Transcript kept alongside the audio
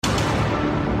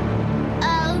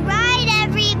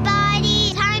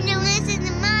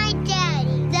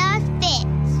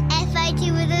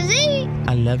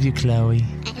love you, Chloe.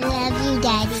 I love you,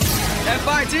 Daddy.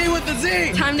 FIT with the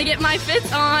Z. Time to get my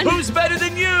Fitz on. Who's better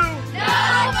than you?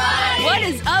 Nobody. What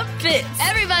is up, Fitz?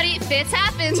 Everybody, Fitz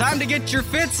happens. Time to get your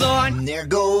Fitz on. There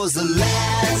goes the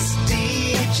last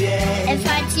DJ.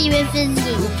 FIT with the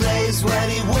Z. Who plays what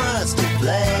he wants to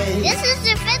play. This is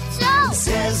the Fitz Show.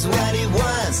 Says what he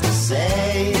wants to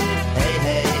say. Hey,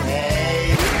 hey,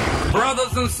 hey.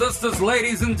 Brothers and sisters,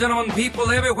 ladies and gentlemen,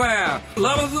 people everywhere,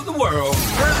 lovers of the world.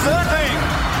 Presenting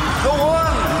the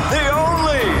one, the only.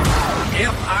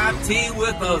 FIT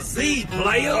with a Z,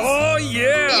 players. Oh,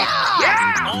 yeah.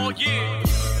 Oh, yeah.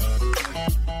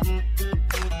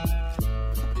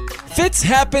 Fitz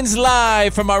happens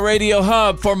live from our radio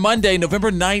hub for Monday, November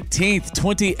 19th,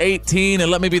 2018. And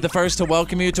let me be the first to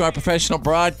welcome you to our professional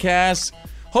broadcast.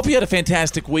 Hope you had a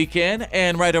fantastic weekend.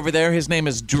 And right over there, his name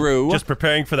is Drew. Just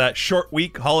preparing for that short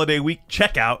week, holiday week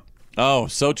checkout. Oh,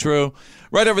 so true.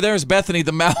 Right over there is Bethany,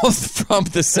 the mouth from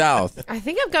the south. I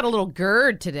think I've got a little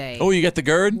GERD today. Oh, you got the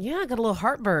GERD? Yeah, I got a little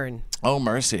heartburn. Oh,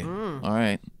 mercy. All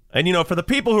right. And, you know, for the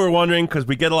people who are wondering, because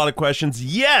we get a lot of questions,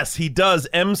 yes, he does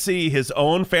MC his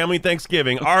own family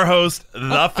Thanksgiving. Our host,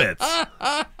 The Fitz.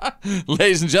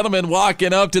 Ladies and gentlemen,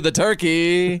 walking up to the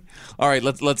turkey. All right,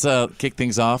 let's kick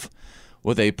things off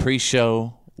with a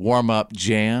pre-show warm-up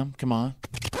jam. Come on.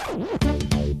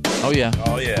 Oh, yeah.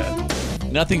 Oh, yeah.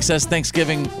 Nothing says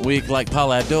Thanksgiving week like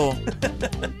Paula Abdul.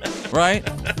 Right?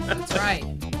 That's right.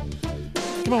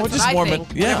 Come on, we're just I warming.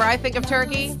 think. Yeah. Whenever I think of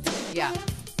turkey, yeah.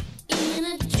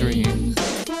 Dream.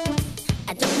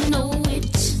 I don't know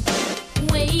which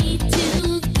way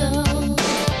to go.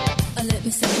 Let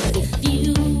me say, if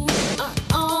you are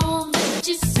all that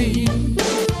you see,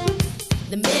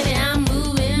 then maybe I'm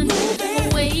moving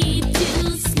way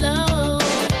too slow.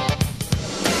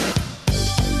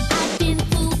 I've been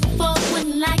fooled before,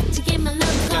 wouldn't like to get my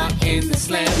love caught in the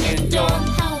slamming door.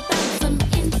 How about some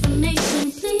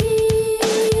information, please?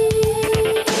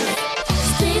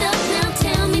 Straight up now,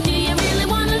 tell me, do you really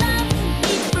want to love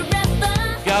me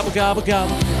forever? Gobble, gobble,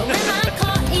 gobble. Or am I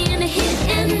caught in a hit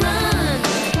and run?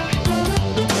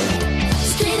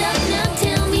 Straight up now,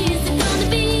 tell me, is it gonna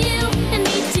be you and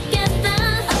me together?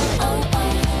 Or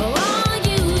are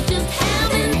you just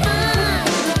having fun?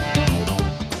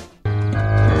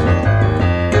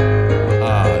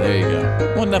 Ah, there you go.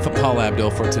 Well, enough of Paula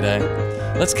Abdul for today.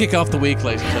 Let's kick off the week,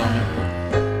 ladies and gentlemen.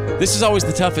 This is always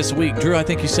the toughest week. Drew, I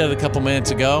think you said it a couple minutes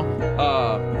ago.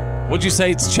 What'd you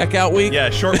say? It's checkout week? Yeah,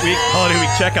 short week, holiday week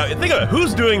checkout. Think of it.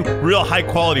 Who's doing real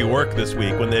high-quality work this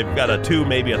week when they've got a 2,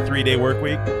 maybe a 3-day work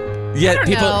week? Yeah, I don't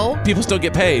know. people still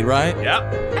get paid, right? Yeah.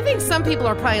 I think some people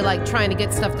are probably like trying to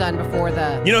get stuff done before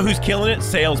the... You know who's killing it?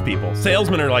 Salespeople.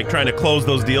 Salesmen are like trying to close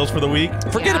those deals for the week.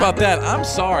 Forget about that. I'm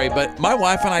sorry, but my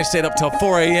wife and I stayed up till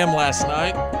 4 a.m. last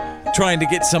night trying to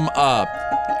get some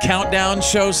countdown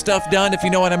show stuff done, if you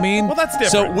know what I mean. Well, that's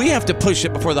different. So we have to push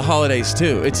it before the holidays,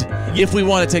 too. It's if we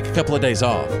want to take a couple of days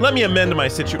off. Let me amend my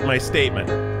statement.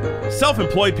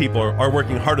 Self-employed people are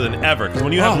working harder than ever because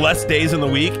when you have less days in the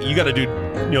week, you got to do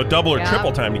double or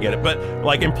triple time to get it. But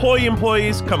like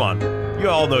employees, come on. You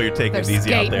all know you're taking it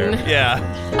easy out there. Yeah.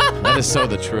 That is so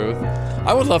the truth.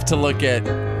 I would love to look at,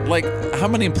 like, how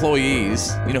many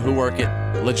employees, who work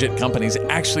at legit companies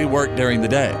actually work during the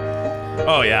day.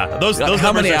 Oh, yeah. Those how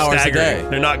numbers many are hours staggering. a day?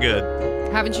 They're not good.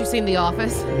 Haven't you seen The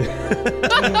Office?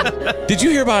 Did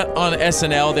you hear about on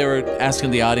SNL, they were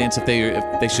asking the audience if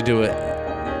they should do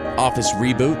an Office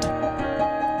reboot?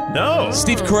 No.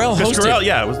 Steve Carell hosted. Steve Carell,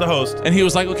 yeah, was the host. And he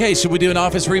was like, okay, should we do an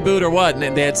Office reboot or what?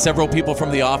 And they had several people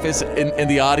from The Office in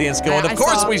the audience going, of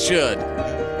course we should.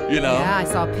 Yeah, I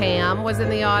saw Pam was in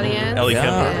the audience. Ellie Kemper.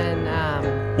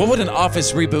 And, what would an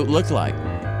Office reboot look like?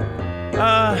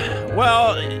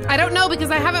 Well... I don't know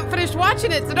because I haven't finished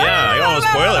watching it. So I don't want to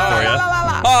spoil it for you.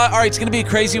 All right, it's going to be a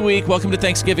crazy week. Welcome to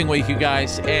Thanksgiving week, you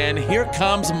guys. And here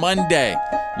comes Monday.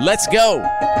 Let's go.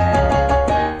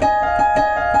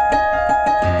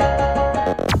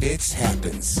 It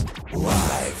happens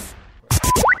live.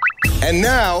 And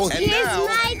now... Here's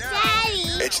my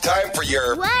daddy. It's time for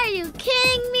your... Why are you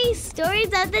kidding me? Stories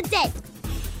of the day.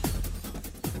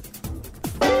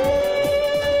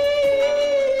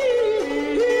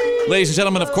 Ladies and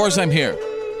gentlemen, of course I'm here.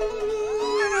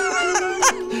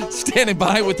 Standing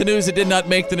by with the news that did not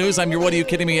make the news. I'm your What Are You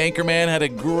Kidding Me anchorman. Had a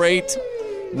great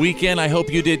weekend. I hope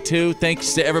you did too.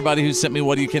 Thanks to everybody who sent me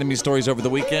What Are You Kidding Me stories over the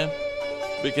weekend.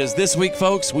 Because this week,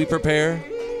 folks, we prepare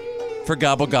for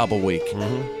Gobble Gobble Week.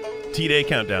 Mm-hmm. T-Day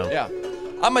countdown. Yeah.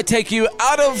 I'm going to take you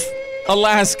out of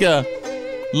Alaska,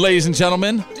 ladies and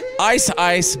gentlemen. Ice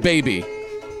Ice Baby.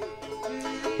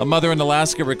 A mother in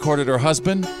Alaska recorded her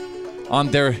husband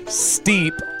on their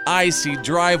steep, icy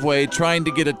driveway trying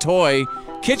to get a toy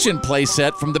kitchen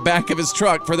playset from the back of his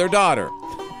truck for their daughter.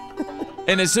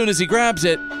 And as soon as he grabs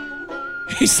it,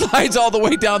 he slides all the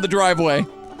way down the driveway.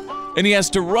 And he has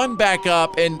to run back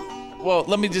up and, well,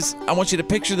 I want you to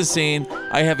picture the scene.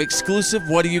 I have exclusive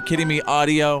What Are You Kidding Me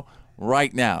audio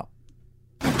right now.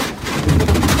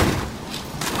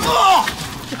 Oh!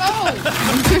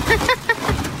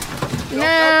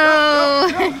 No.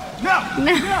 No.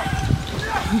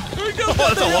 Oh,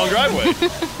 that's a long driveway.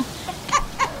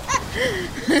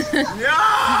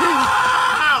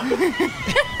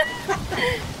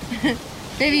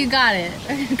 Baby, you got it.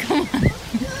 Come on.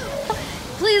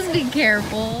 Please be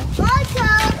careful.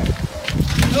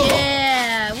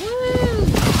 Yeah. Woo.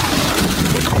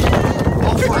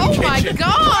 Oh my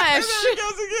gosh.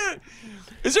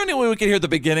 Is there any way we can hear the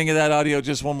beginning of that audio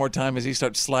just one more time as he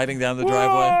starts sliding down the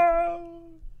driveway?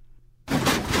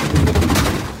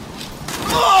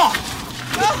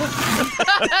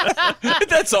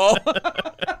 That's all.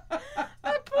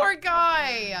 That poor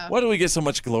guy. Why do we get so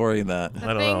much glory in that?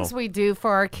 The things we do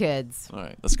for our kids. All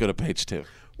right, let's go to page 2.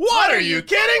 What are you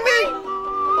kidding me?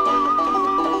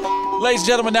 Ladies and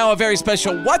gentlemen, now a very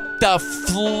special What the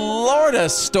Florida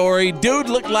story. Dude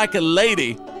looked like a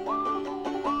lady.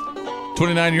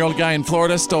 29-year-old guy in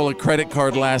Florida stole a credit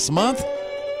card last month.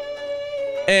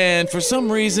 And for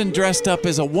some reason dressed up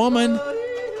as a woman.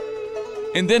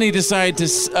 And then he decided to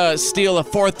steal a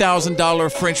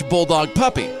 $4,000 French bulldog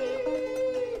puppy.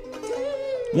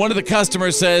 One of the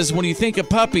customers says, when you think of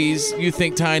puppies, you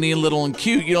think tiny and little and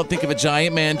cute. You don't think of a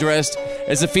giant man dressed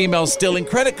as a female stealing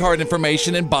credit card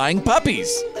information and buying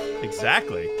puppies.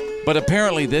 Exactly. But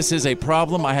apparently this is a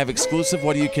problem. I have exclusive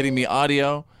What Are You Kidding Me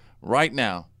audio right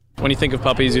now. When you think of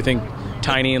puppies, you think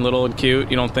tiny and little and cute.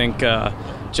 You don't think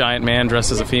giant man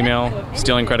dressed as a female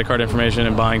stealing credit card information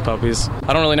and buying puppies.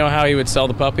 I don't really know how he would sell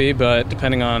the puppy, but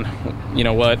depending on,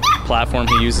 what platform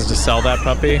he uses to sell that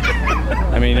puppy,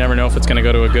 I mean, you never know if it's going to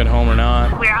go to a good home or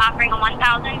not. We're offering a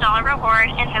 $1,000 reward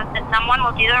in hopes that someone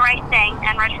will do the right thing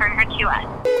and return her to us.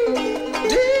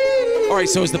 All right,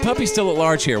 so is the puppy still at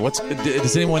large here?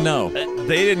 Does anyone know?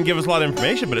 They didn't give us a lot of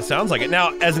information, but it sounds like it.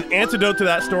 Now, as an antidote to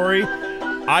that story,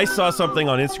 I saw something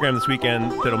on Instagram this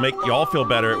weekend that'll make y'all feel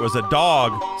better. It was a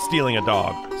dog stealing a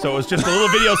dog. So it was just a little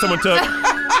video someone took,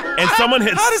 and someone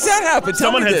had... How does that happen?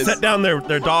 Someone had set down their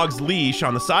dog's leash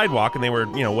on the sidewalk, and they were,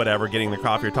 getting their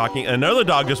coffee or talking. And another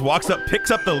dog just walks up, picks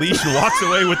up the leash, and walks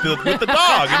away with the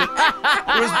dog. And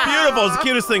it was beautiful. It was the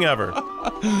cutest thing ever.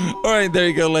 All right, there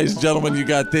you go, ladies and gentlemen. You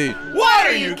got the... What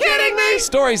are you kidding me?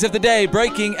 Stories of the day,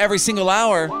 breaking every single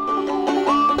hour.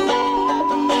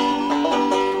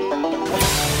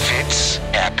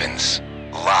 Happens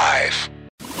live.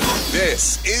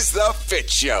 This is the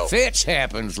Fitz Show. Fitz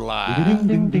happens live.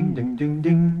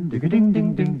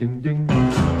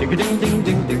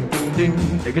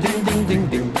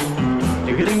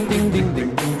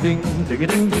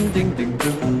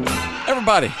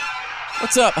 Everybody,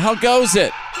 what's up? How goes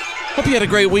it? Hope you had a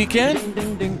great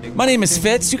weekend. My name is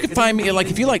Fitz. You can find me,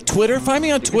 if you like Twitter, find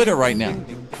me on Twitter right now.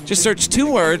 Just search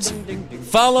 2 words,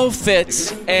 follow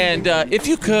Fitz, and if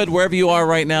you could, wherever you are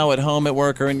right now, at home, at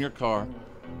work, or in your car,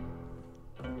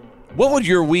 what would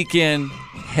your weekend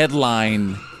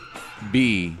headline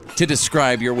be to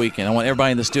describe your weekend? I want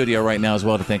everybody in the studio right now as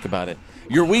well to think about it.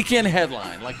 Your weekend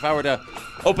headline, like if I were to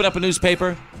open up a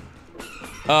newspaper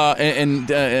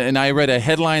and I read a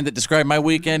headline that described my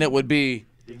weekend, it would be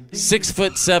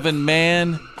 6'7"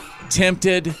 man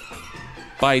tempted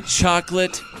by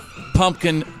chocolate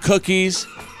pumpkin cookies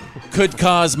could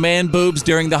cause man boobs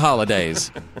during the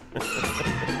holidays.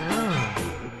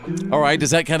 All right,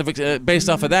 does that kind of, based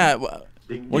off of that, what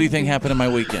do you think happened in my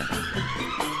weekend?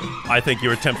 I think you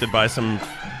were tempted by some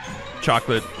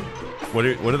chocolate. What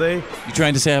are they? You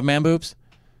trying to say I have man boobs?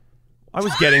 I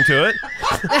was getting to it.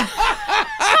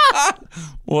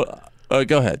 Well,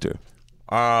 go ahead, Drew.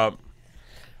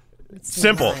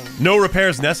 Simple. No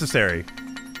repairs necessary.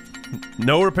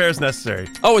 No repairs necessary.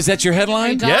 Oh, is that your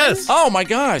headline? Yes. Oh, my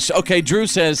gosh. Okay, Drew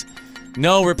says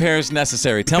no repairs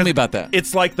necessary. Tell me about that.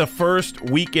 It's like the first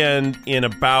weekend in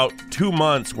about 2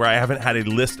 months where I haven't had a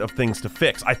list of things to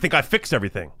fix. I think I fixed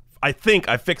everything.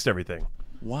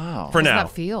 Wow. For now. How does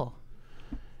that feel?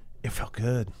 It felt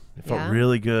good. It felt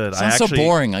really good. Sounds so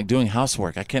boring, like doing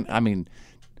housework.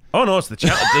 Oh, no, it's the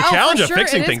challenge of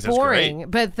fixing things is boring,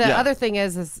 great. But the other thing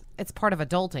is it's part of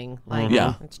adulting. Like,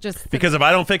 it's just because if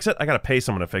I don't fix it, I got to pay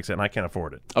someone to fix it, and I can't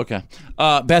afford it. Okay.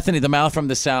 Bethany, the mouth from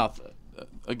the South.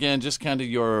 Again, just kind of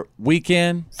your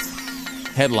weekend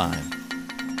headline.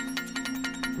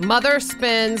 Mother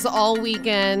spends all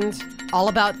weekend all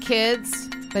about kids,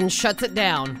 then shuts it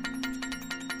down.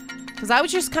 Because I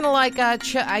was just kind of like,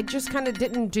 I just kind of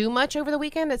didn't do much over the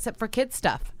weekend except for kid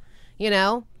stuff,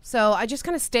 So I just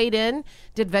kind of stayed in,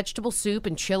 did vegetable soup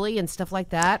and chili and stuff like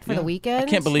that for the weekend. I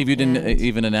can't believe you didn't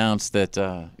even announce that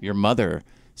your mother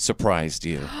surprised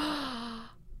you.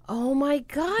 Oh my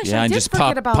gosh! Yeah, I and did just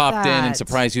forget about popped that. in and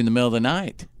surprised you in the middle of the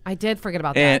night. I did forget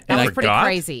about that. That was pretty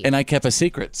crazy. And I kept a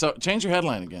secret. So change your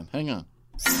headline again. Hang on.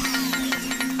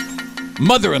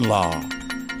 Mother-in-law.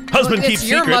 Husband keeps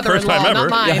secret. First time ever.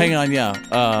 Yeah, hang on. Yeah.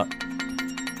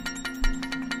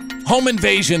 Home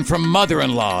invasion from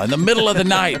mother-in-law in the middle of the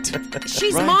night.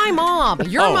 She's my mom.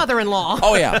 Your mother-in-law.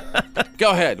 Oh yeah.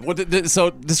 Go ahead.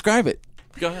 So describe it.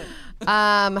 Go ahead.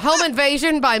 Home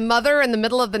invasion by mother in the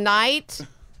middle of the night.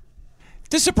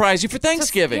 To surprise you for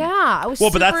Thanksgiving. I was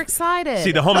super excited.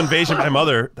 See, the home invasion by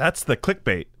mother, that's the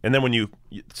clickbait. And then when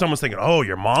someone's thinking, oh,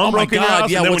 your mom broke in your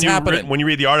house? Yeah, and then what's happening? When you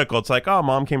read the article, it's like, oh,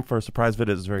 mom came for a surprise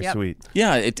visit. It's very sweet.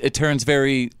 Yeah, it turns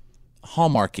very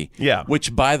Hallmarky. Yeah.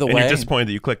 Which, by the way... And you're disappointed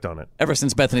that you clicked on it. Ever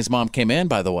since Bethany's mom came in,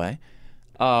 by the way,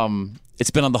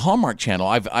 it's been on the Hallmark Channel.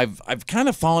 I've kind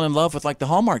of fallen in love with like the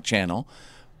Hallmark Channel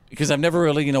because I've never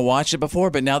really watched it before,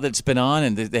 but now that it's been on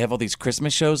and they have all these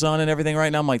Christmas shows on and everything right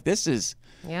now, I'm like, this is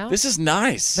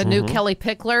nice. The new Kelly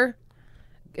Pickler.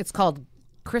 It's called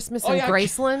Christmas in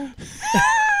Graceland.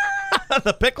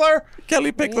 The Pickler?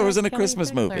 Kelly Pickler was in a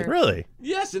Christmas movie. Really?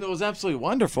 Yes, and it was absolutely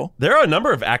wonderful. There are a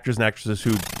number of actors and actresses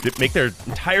who make their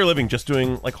entire living just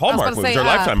doing like Hallmark movies or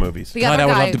Lifetime movies. God, I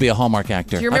would love to be a Hallmark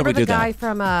actor. Do you remember the guy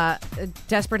from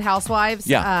Desperate Housewives?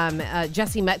 Yeah.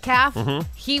 Jesse Metcalf?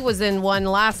 He was in one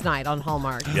last night on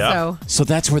Hallmark. Yeah. So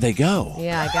that's where they go.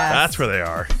 Yeah, I guess. That's where they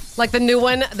are. Like the new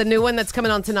one that's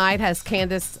coming on tonight has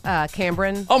Candace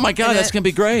Cameron. Oh my God, that's going to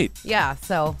be great. Yeah,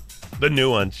 so. The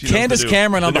new one. Candace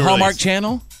Cameron on the Hallmark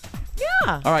Channel?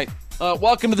 Yeah. All right.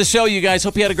 Welcome to the show, you guys.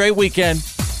 Hope you had a great weekend.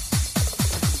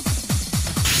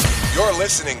 You're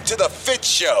listening to The Fitz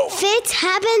Show. Fitz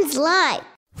happens live.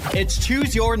 It's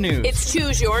Choose Your News. It's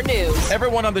Choose Your News.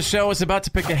 Everyone on the show is about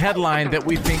to pick a headline that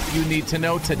we think you need to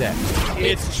know today.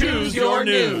 It's Choose Your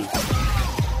News.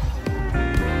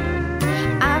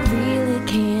 I really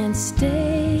can't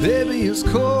stay. Baby, it's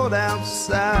cold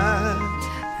outside.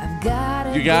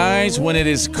 You guys, when it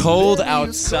is cold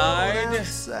outside,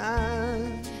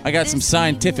 I got some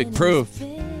scientific proof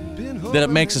that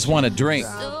it makes us want to drink.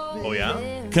 Oh,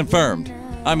 yeah? Confirmed.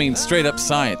 I mean, straight up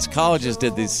science. Colleges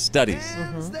did these studies.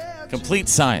 Complete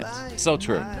science. So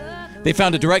true. They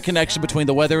found a direct connection between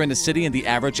the weather in the city and the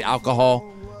average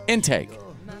alcohol intake.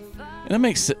 And that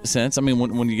makes sense. I mean,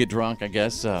 when you get drunk, I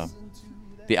guess,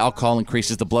 the alcohol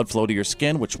increases the blood flow to your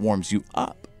skin, which warms you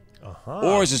up.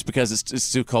 Or is it just because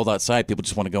it's too cold outside, people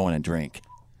just want to go in and drink?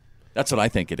 That's what I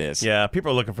think it is. Yeah, people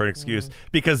are looking for an excuse.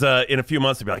 Because in a few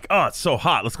months, they'll be like, oh, it's so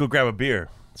hot. Let's go grab a beer.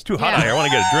 It's too hot out here. I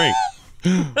want to get a drink.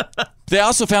 They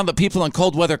also found that people in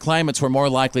cold weather climates were more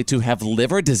likely to have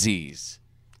liver disease.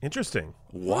 Interesting.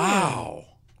 Wow.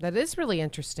 That is really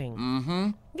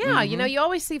interesting. Yeah, you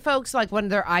always see folks like when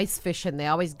they're ice fishing, they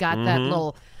always got that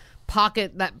little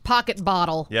pocket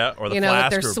bottle. Yeah, or the that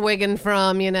flask. they're swigging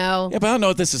from, Yeah, but I don't know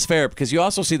if this is fair because you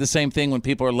also see the same thing when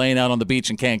people are laying out on the beach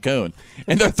in Cancun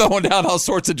and they're throwing down all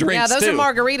sorts of drinks. Yeah, those too.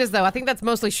 are margaritas though. I think that's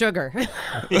mostly sugar.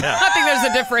 Yeah. I think there's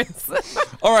a difference.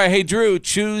 All right, hey Drew,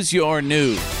 choose your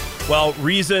news. Well,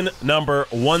 reason number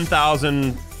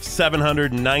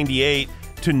 1,798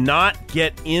 to not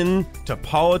get into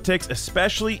politics,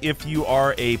 especially if you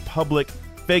are a public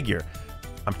figure.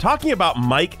 I'm talking about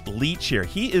Mike Leach here.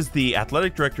 He is the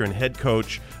athletic director and head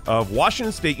coach of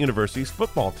Washington State University's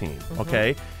football team.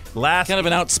 Okay, kind of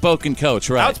an outspoken coach,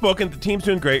 right? Outspoken. The team's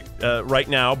doing great right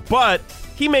now, but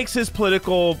he makes his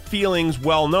political feelings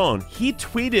well known. He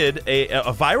tweeted a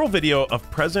viral video of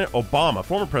President Obama,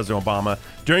 former President Obama,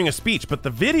 during a speech, but the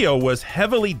video was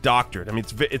heavily doctored. I mean,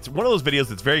 it's one of those videos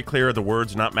that's very clear, the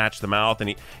words do not match the mouth,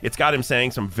 and it's got him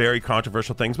saying some very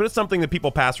controversial things, but it's something that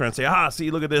people pass around and say,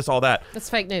 see, look at this, all that. It's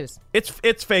fake news. It's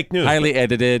fake news. Highly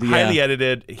edited, Highly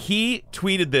edited. He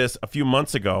tweeted this a few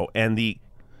months ago, and the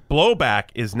blowback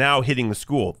is now hitting the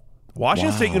school.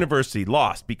 Washington State University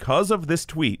lost, because of this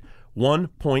tweet,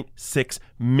 $1.6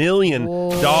 million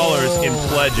in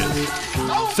pledges.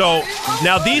 So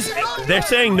now they're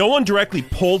saying no one directly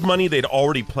pulled money they'd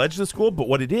already pledged the school, but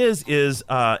what it is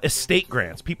estate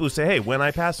grants. People who say, hey, when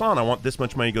I pass on, I want this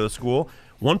much money to go to school.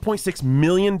 $1.6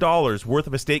 million worth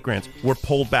of estate grants were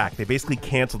pulled back. They basically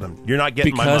canceled them. You're not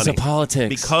getting my money. Because of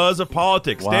politics. Because of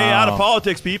politics. Wow. Stay out of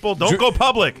politics, people. Don't go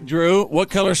public. Drew, what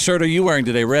color shirt are you wearing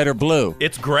today, red or blue?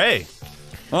 It's gray.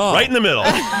 Right in the middle.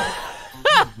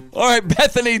 All right,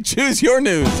 Bethany, choose your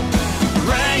news.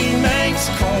 Rain makes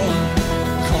corn,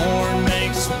 corn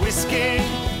makes whiskey.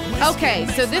 Okay,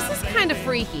 so this is kind of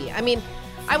freaky. I mean,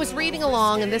 I was reading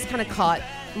along and this kind of caught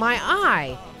my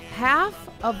eye. Half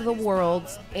of the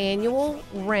world's annual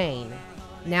rain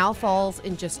now falls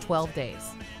in just 12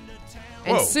 days.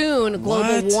 And soon,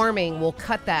 global warming will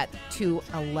cut that to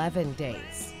 11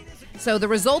 days. So the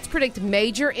results predict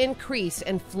major increase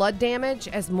in flood damage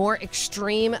as more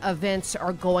extreme events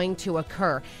are going to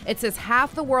occur. It says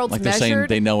half the world's like they're saying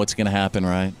they know what's going to happen,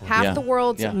 right? Half the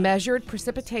world's measured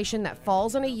precipitation that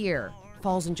falls in a year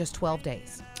falls in just 12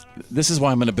 days. This is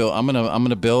why I'm going to build. I'm going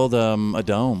to build a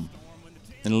dome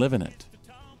and live in it.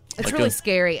 It's like really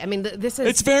scary. I mean, this is.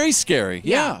 It's very scary.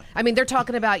 Yeah. I mean, they're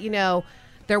talking about,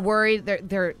 they're worried.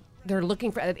 They're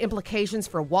looking for implications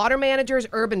for water managers,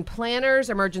 urban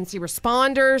planners, emergency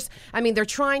responders. I mean, they're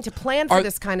trying to plan for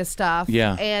this kind of stuff.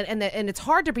 Yeah. And it's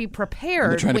hard to be prepared.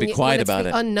 And they're trying to be quiet about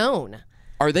it. Unknown.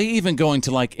 Are they even going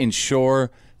to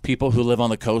insure people who live on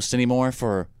the coast anymore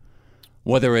for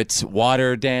whether it's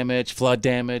water damage, flood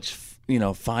damage,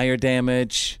 fire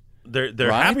damage?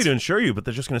 They're happy to insure you, but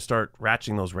they're just going to start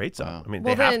ratcheting those rates up. I mean,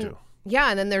 they have to.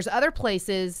 Yeah, and then there's other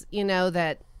places,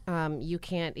 that you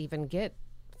can't even get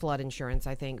flood insurance,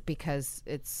 I think, because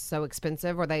it's so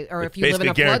expensive, or if you live in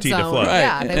a flood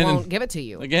zone, they won't give it to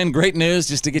you. Again, great news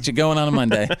just to get you going on a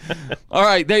Monday. All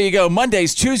right, there you go.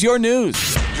 Mondays, choose your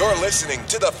news. You're listening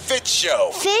to The Fitz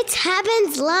Show. Fitz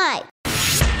happens live.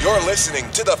 You're listening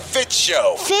to The Fitz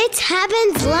Show. Fitz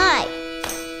happens live.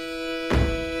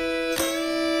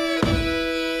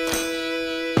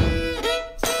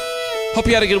 Hope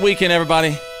you had a good weekend,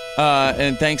 everybody.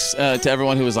 And thanks to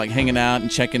everyone who was hanging out and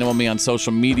checking in with me on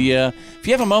social media. If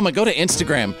you have a moment, go to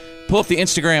Instagram. Pull up the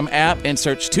Instagram app and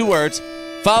search 2 words,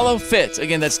 Follow Fitz.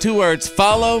 Again, that's 2 words,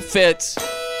 Follow Fitz.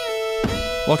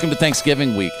 Welcome to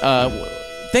Thanksgiving week.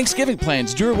 Thanksgiving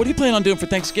plans. Drew, what are you planning on doing for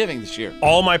Thanksgiving this year?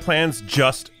 All my plans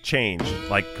just changed.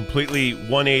 Completely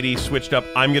 180, switched up.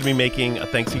 I'm going to be making a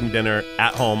Thanksgiving dinner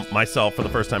at home myself for the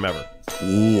first time ever.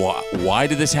 Why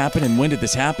did this happen, and when did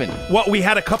this happen? Well, we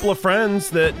had a couple of friends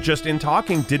that just in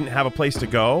talking didn't have a place to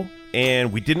go,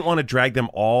 and we didn't want to drag them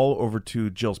all over to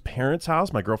Jill's parents'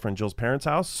 house, my girlfriend Jill's parents'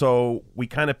 house, so we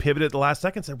kind of pivoted at the last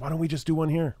second and said, why don't we just do one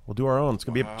here? We'll do our own. It's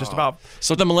going to be just about...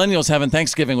 So the millennials having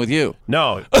Thanksgiving with you?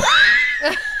 No.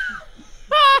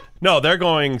 No, they're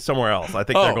going somewhere else. I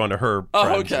think they're going to her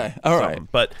friends. Okay. All right.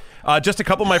 But just a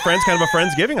couple of my friends, kind of a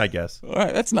Friendsgiving, I guess. All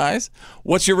right, that's nice.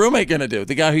 What's your roommate going to do?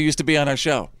 The guy who used to be on our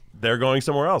show? They're going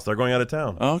somewhere else. They're going out of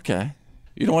town. Okay.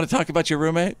 You don't want to talk about your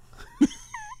roommate?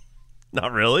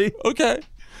 Not really. Okay.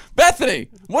 Bethany,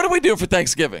 what do we do for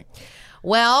Thanksgiving?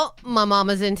 Well, my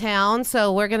mama's in town,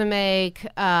 so we're going to make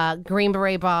Green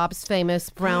Beret Bob's famous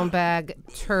brown bag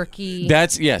turkey.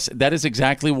 That is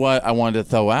exactly what I wanted to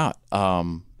throw out.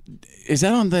 Is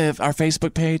that on our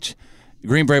Facebook page?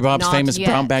 Green Beret Bob's famous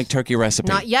brown bag turkey recipe.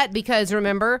 Not yet, because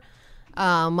remember,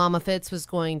 Mama Fitz was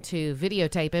going to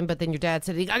videotape him, but then your dad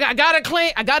said, I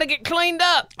gotta get cleaned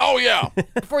up. Oh yeah,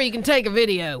 before you can take a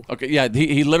video. Okay, yeah,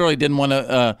 he literally didn't want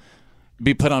to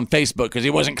be put on Facebook because he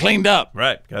wasn't cleaned up.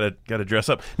 Right, gotta dress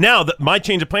up. Now, my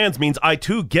change of plans means I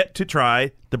too get to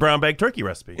try the brown bag turkey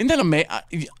recipe. Isn't that amazing?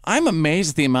 I'm amazed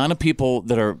at the amount of people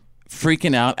that are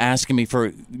freaking out, asking me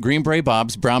for Green Beret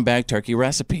Bob's brown bag turkey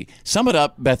recipe. Sum it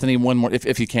up, Bethany, one more,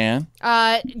 if you can.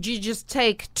 You just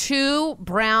take 2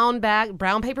 brown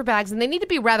paper bags, and they need to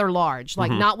be rather large,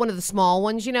 not one of the small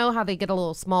ones. You know how they get a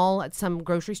little small at some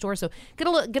grocery store. So get a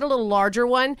little larger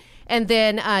one, and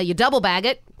then you double bag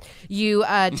it. You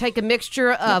take a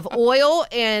mixture of oil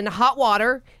and hot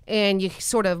water, and you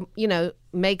sort of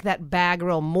make that bag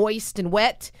real moist and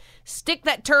wet. Stick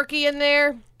that turkey in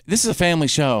there. This is a family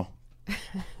show.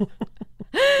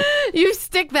 You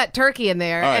stick that turkey in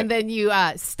there, and then you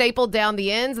staple down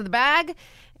the ends of the bag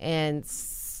and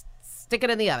stick it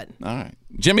in the oven. All right.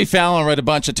 Jimmy Fallon read a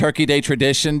bunch of Turkey Day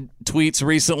tradition tweets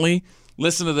recently.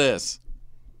 Listen to this.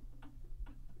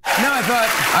 Now I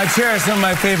thought I'd share some of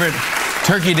my favorite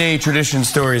Turkey Day tradition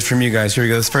stories from you guys. Here we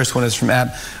go. This first one is from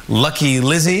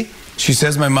 @LuckyLizzie. She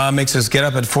says my mom makes us get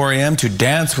up at 4 a.m. to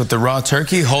dance with the raw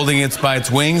turkey, holding it by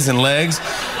its wings and legs,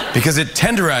 because it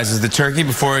tenderizes the turkey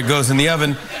before it goes in the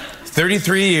oven.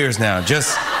 33 years now,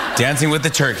 just dancing with the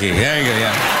turkey. There you go,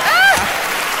 yeah.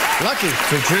 Ah! Lucky.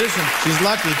 It's a tradition. She's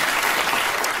lucky.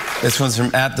 This one's from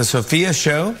 @TheSophia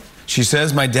Show. She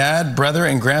says my dad, brother,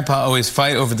 and grandpa always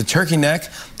fight over the turkey neck.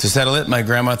 To settle it, my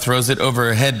grandma throws it over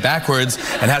her head backwards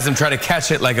and has them try to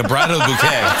catch it like a bridal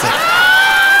bouquet.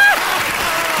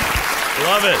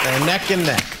 Love it. They're neck and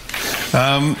neck.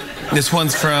 This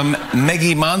one's from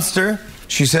Meggie Monster.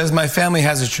 She says, my family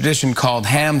has a tradition called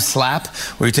ham slap,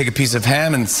 where you take a piece of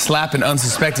ham and slap an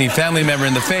unsuspecting family member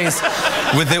in the face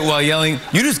with it while yelling,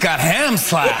 you just got ham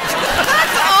slapped.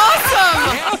 That's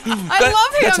awesome. I love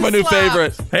ham That's my new slap.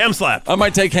 favorite. Ham slap. I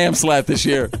might take ham slap this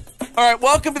year. All right,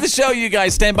 welcome to the show, you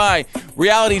guys. Stand by.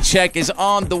 Reality check is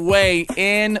on the way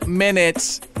in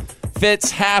minutes.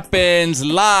 Fitz happens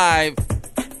live.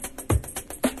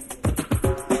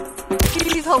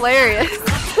 He's hilarious.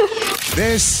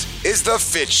 This is the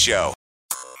Fitz Show.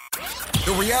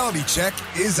 The reality check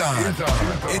is on.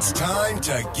 It's time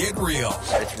to get real.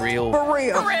 It's real. For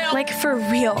real. Like for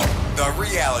real. The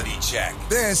reality check.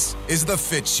 This is the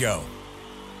Fitz Show.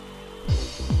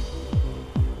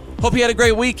 Hope you had a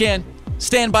great weekend.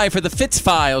 Stand by for the Fitz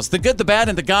Files, the good, the bad,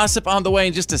 and the gossip on the way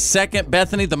in just a second.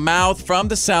 Bethany, the mouth from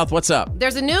the south. What's up?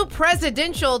 There's a new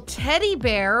presidential teddy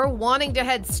bear wanting to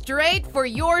head straight for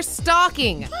your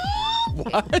stocking.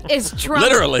 What? Is Trump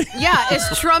Literally. Yeah, is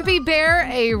Trumpy Bear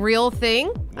a real thing?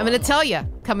 I'm going to tell you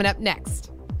coming up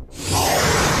next.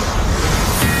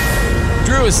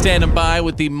 Drew is standing by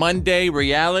with the Monday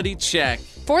reality check.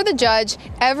 For the judge,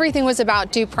 everything was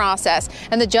about due process,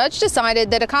 and the judge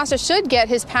decided that Acosta should get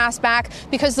his pass back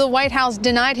because the White House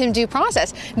denied him due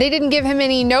process. They didn't give him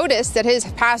any notice that his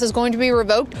pass is going to be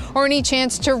revoked or any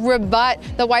chance to rebut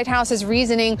the White House's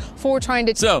reasoning for trying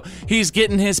to... So, he's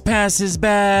getting his passes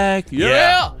back.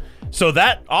 Yeah. So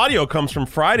that audio comes from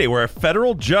Friday, where a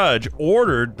federal judge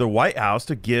ordered the White House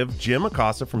to give Jim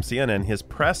Acosta from CNN his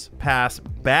press pass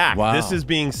back. Wow. This is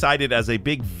being cited as a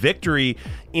big victory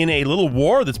in a little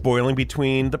war that's boiling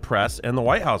between the press and the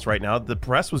White House right now. The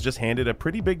press was just handed a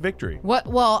pretty big victory.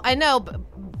 Well, I know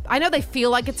they feel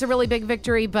like it's a really big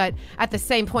victory, but at the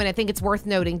same point, I think it's worth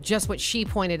noting just what she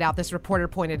pointed out, this reporter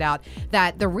pointed out,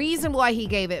 that the reason why he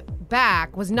gave it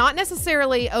back was not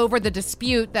necessarily over the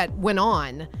dispute that went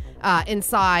on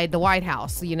inside the White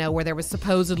House, where there was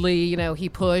supposedly, he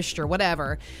pushed or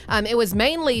whatever. It was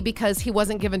mainly because he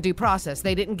wasn't given due process.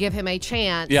 They didn't give him a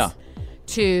chance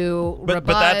to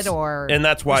rebut or and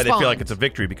that's why respond. they feel like it's a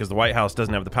victory, because the White House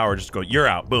doesn't have the power to just go, you're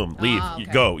out, boom, leave, you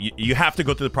go. You have to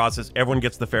go through the process. Everyone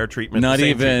gets the fair treatment. Not the same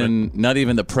even treatment. not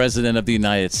even the president of the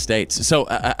United States. So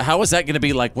how is that going to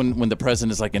be like when the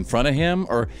president is like in front of him?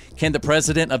 Or can the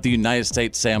president of the United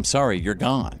States say, I'm sorry, you're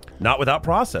gone? Not without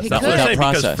process. He That's could. what I'm saying,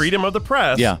 Without because process. freedom of the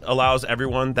press allows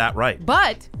everyone that right.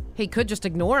 But he could just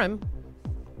ignore him.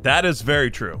 That is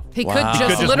very true. He could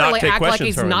just literally act like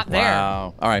he's not there.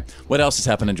 Wow. All right. What else is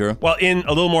happening, Drew? Well, in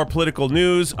a little more political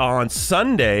news, on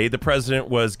Sunday, the president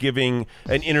was giving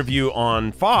an interview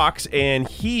on Fox, and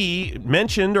he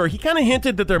mentioned, or he kind of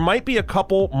hinted, that there might be a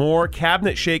couple more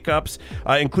cabinet shakeups,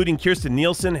 including Kirstjen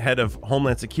Nielsen, head of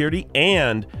Homeland Security,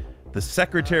 and the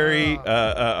secretary,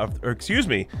 the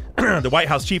White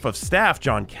House chief of staff,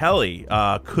 John Kelly,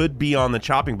 could be on the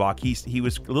chopping block. He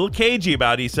was a little cagey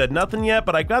about it. He said, nothing yet,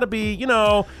 but I got to be,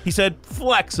 he said,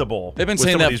 flexible They've been with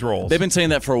saying some that, of these roles. They've been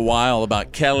saying that for a while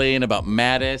about Kelly and about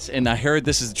Mattis, and I heard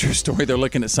this is a true story. They're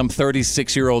looking at some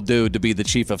 36-year-old dude to be the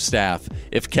chief of staff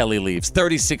if Kelly leaves.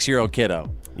 36-year-old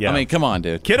kiddo. Yeah. I mean, come on,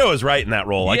 dude. Kiddo is right in that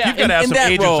role. Like, Yeah, you've got to have in some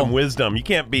that age and role. some wisdom. You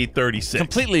can't be 36.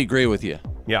 Completely agree with you.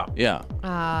 Yeah. Yeah.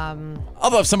 Um,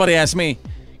 Although if somebody asked me,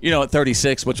 at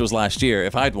 36, which was last year,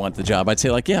 if I'd want the job, I'd say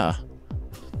like, yeah,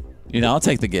 I'll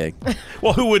take the gig.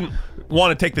 Well, who wouldn't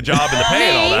want to take the job and the pay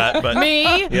and all that? But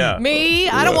me,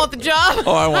 I don't want the job.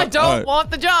 Oh, I don't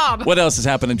want the job. What else is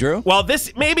happening, Drew? Well,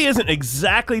 this maybe isn't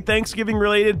exactly Thanksgiving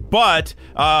related, but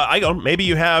maybe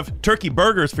you have turkey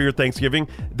burgers for your Thanksgiving.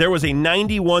 There was a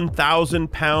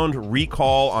 91,000-pound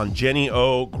recall on Jenny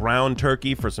O ground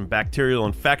turkey for some bacterial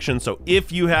infection. So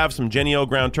if you have some Jenny O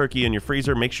ground turkey in your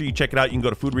freezer, make sure you check it out. You can go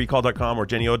to foodrecall.com or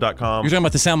jennyo.com. You're talking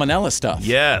about the salmonella stuff.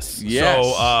 Yes.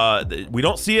 So we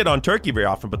don't see it on turkey very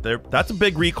often, but that's a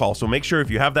big recall. So make sure if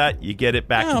you have that, you get it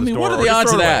back to the store. What are the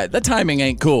odds of that? That timing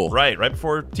ain't cool. Right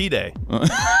before T-Day.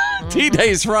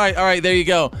 T-Day's right. All right, there you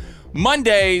go.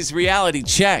 Monday's reality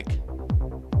check.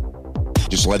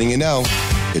 Just letting you know,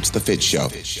 it's the Fitz Show.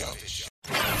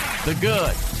 The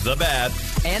good, the bad,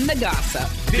 And the gossip.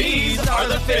 These are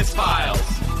the Fitz Files.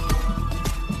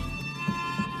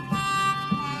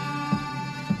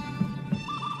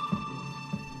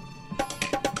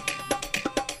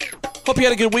 Hope you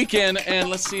had a good weekend, and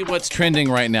let's see what's trending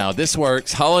right now. This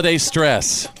works. Holiday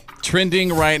stress.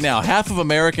 Trending right now. Half of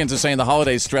Americans are saying the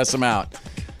holidays stress them out.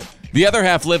 The other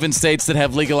half live in states that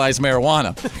have legalized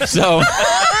marijuana. So...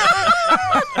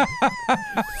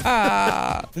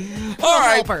 All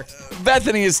right.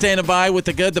 Bethany is standing by with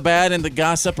the good, the bad, and the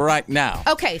gossip right now.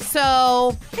 Okay,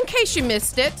 so in case you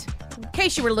missed it, in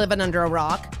case you were living under a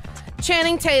rock,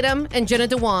 Channing Tatum and Jenna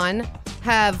Dewan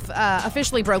have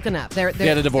officially broken up. They're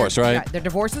had a divorce, right? Their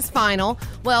divorce is final.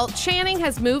 Well, Channing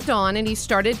has moved on, and he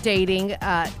started dating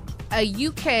a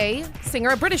UK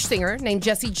singer, a British singer named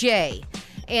Jessie J.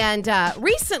 And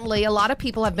recently, a lot of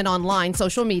people have been online,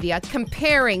 social media,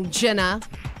 comparing Jenna,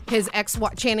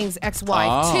 Channing's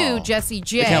ex-wife, to Jessie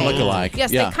J. They kind of look alike.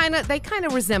 Yes, they kind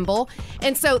of resemble.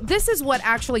 And so this is what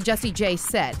actually Jessie J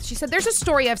said. She said, "There's a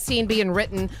story I've seen being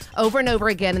written over and over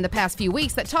again in the past few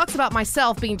weeks that talks about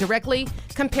myself being directly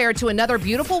compared to another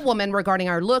beautiful woman regarding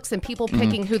our looks and people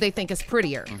picking who they think is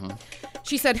prettier."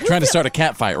 She said, trying to start a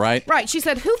cat fight, right? Right. She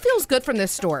said, "Who feels good from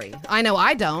this story? I know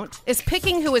I don't. Is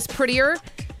picking who is prettier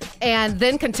and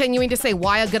then continuing to say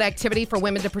why a good activity for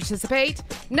women to participate?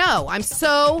 No, I'm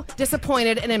so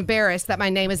disappointed and embarrassed that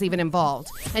my name is even involved."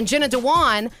 And Jenna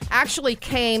Dewan actually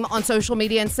came on social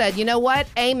media and said, "You know what?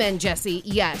 Amen, Jessie.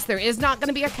 Yes, there is not going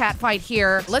to be a cat fight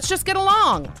here. Let's just get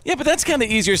along." Yeah, but that's kind of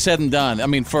easier said than done. I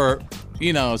mean, for,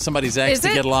 somebody's ex to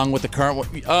get along with the current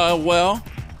one. Well,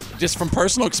 just from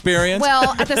personal experience.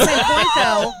 Well, at the same point,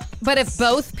 though, but if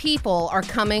both people are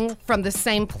coming from the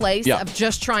same place of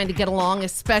just trying to get along,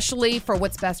 especially for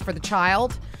what's best for the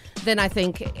child, then I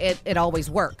think it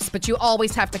always works. But you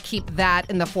always have to keep that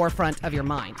in the forefront of your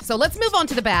mind. So let's move on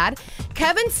to the bad.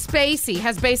 Kevin Spacey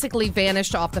has basically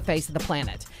vanished off the face of the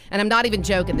planet. And I'm not even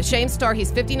joking. The Shame star,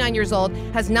 he's 59 years old,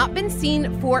 has not been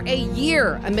seen for a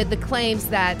year amid the claims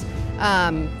that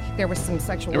there was some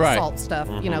sexual assault stuff,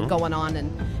 going on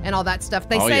and all that stuff.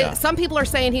 They say some people are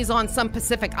saying he's on some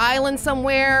Pacific island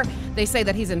somewhere. They say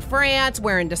that he's in France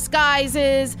wearing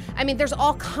disguises. I mean, there's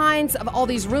all kinds of all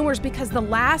these rumors because the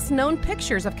last known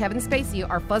pictures of Kevin Spacey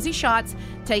are fuzzy shots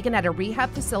taken at a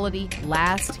rehab facility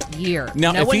last year.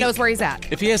 Now, no one knows where he's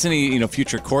at. If he has any,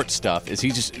 future court stuff, does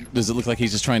it look like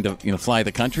he's just trying to, fly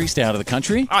the country, stay out of the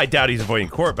country? I doubt he's avoiding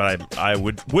court, but I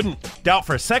wouldn't doubt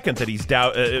for a second that he's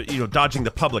dodging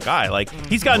the public eye. Like,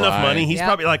 he's got enough money. He's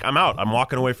probably like, I'm out. I'm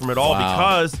walking away from it all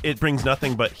because it brings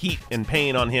nothing but heat and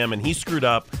pain on him, and he's screwed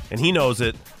up, and he knows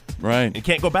it. Right. He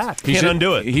can't go back. He can't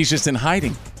undo it. He's just in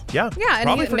hiding. Yeah. Yeah,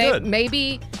 probably and for good.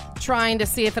 maybe trying to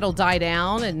see if it'll die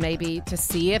down, and maybe to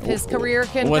see if his career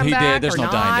can what come he back did, there's or no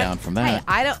not. dying down from that. Hey,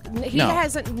 I don't. He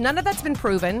hasn't. None of that's been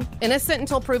proven. Innocent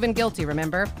until proven guilty.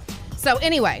 Remember. So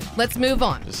anyway, let's move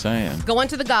on. Just saying. Go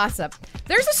into the gossip.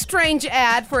 There's a strange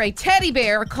ad for a teddy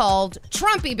bear called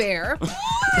Trumpy Bear, and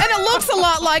it looks a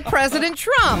lot like President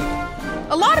Trump.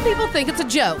 A lot of people think it's a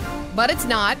joke, but it's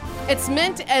not. It's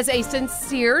meant as a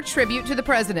sincere tribute to the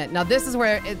president. Now, this is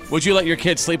where it's... Would you let your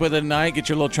kid sleep with it at night, get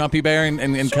your little Trumpy Bear and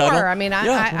Sure, cuddle? I mean,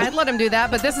 I'd let him do that,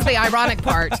 but this is the ironic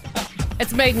part.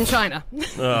 It's made in China.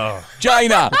 Oh.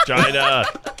 China! China!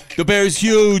 The bear's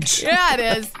huge. Yeah,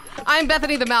 it is. I'm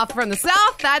Bethany the Mouth from the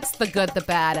South. That's the good, the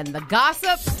bad, and the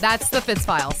gossip. That's the Fitz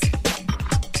Files.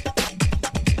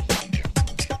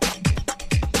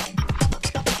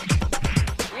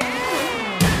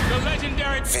 The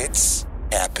legendary Fitz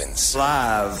happens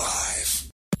live.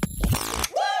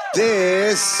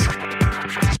 This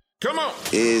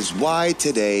is why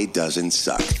today doesn't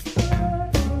suck.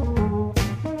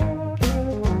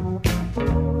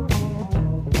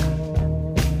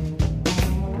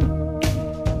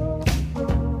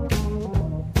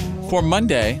 For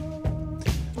Monday,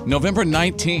 November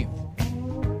 19th,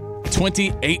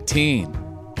 2018.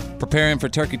 Preparing for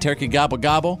Turkey Gobble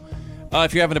Gobble.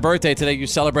 If you're having a birthday today, you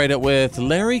celebrate it with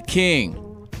Larry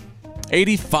King.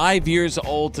 85 years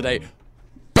old today.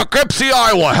 Poughkeepsie,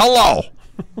 Iowa. Hello.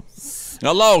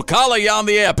 Hello. Caller, you on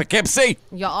the air, Poughkeepsie.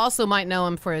 You also might know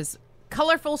him for his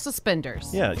colorful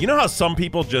suspenders. Yeah. You know how some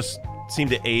people just seem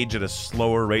to age at a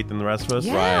slower rate than the rest of us?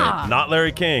 Yeah. Right. Not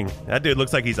Larry King. That dude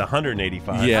looks like he's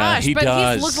 185. Yeah, Gosh, he but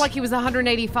does. he looked like he was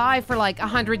 185 for like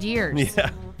 100 years. Yeah.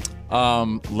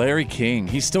 Larry King.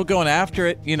 He's still going after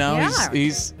it, Yeah.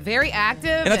 He's very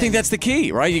active. and I think that's the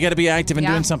key, right? You got to be active and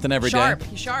doing something every day. Sharp.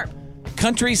 He's sharp.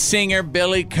 Country singer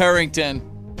Billy Currington.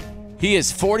 He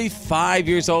is 45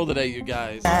 years old today, you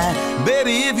guys.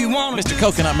 Baby, if you want Mr.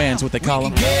 Coconut Man's what they call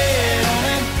him.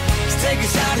 take a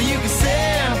shot and you can sip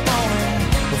on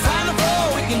it. We'll find a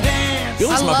floor we can dance.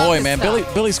 Billy's I my love boy, his man.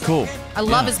 stuff. Billy's cool. I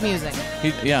love his music.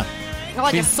 Yeah. I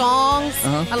like his songs.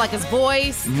 I like his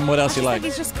voice. What else you like?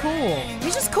 He's just cool.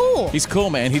 He's just cool. He's cool,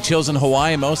 man. He chills in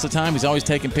Hawaii most of the time. He's always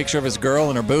taking a picture of his girl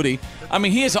and her booty. I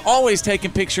mean, he is always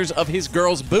taking pictures of his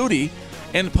girl's booty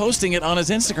and posting it on his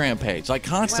Instagram page, like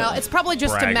constantly. Well, it's probably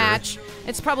just Bragger. to match.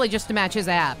 It's probably just to match his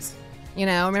abs.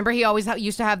 Remember he always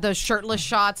used to have those shirtless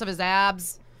shots of his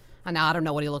abs. I don't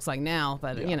know what he looks like now,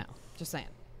 but just saying.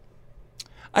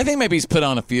 I think maybe he's put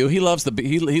on a few. He loves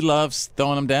he loves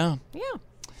throwing them down. Yeah.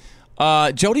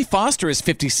 Jodie Foster is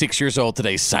 56 years old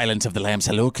today. Silence of the Lambs.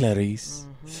 Hello, Clarice.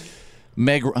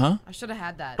 I should have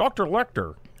had that. Dr.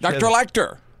 Lecter. Dr.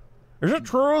 Lecter. Is it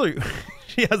true?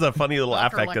 She has a funny little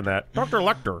affect in that. Dr.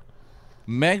 Lecter.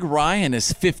 Meg Ryan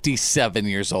is 57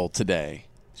 years old today.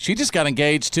 She just got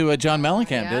engaged to John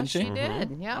Mellencamp, didn't she? She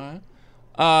did, yeah.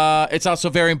 It's also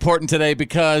very important today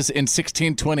because in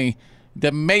 1620,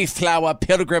 the Mayflower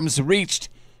Pilgrims reached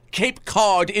Cape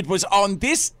Cod. It was on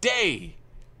this day.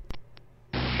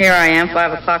 Here I am,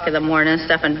 5 o'clock in the morning,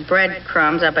 stuffing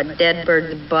breadcrumbs up a dead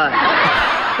bird's butt.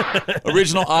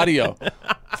 Original audio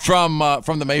from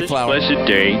the Mayflower. This blessed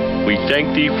day, we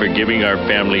thank thee for giving our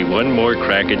family one more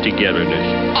crack at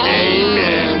togetherness.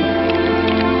 Amen.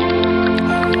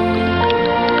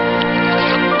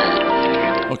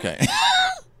 Okay.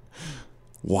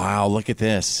 Wow, look at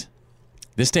this.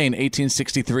 This day in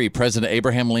 1863, President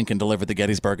Abraham Lincoln delivered the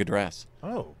Gettysburg Address.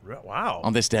 Oh, wow.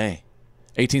 On this day.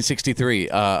 1863,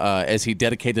 as he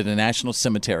dedicated a national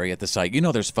cemetery at the site. You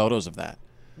know there's photos of that.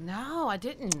 No, I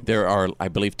didn't. There are, I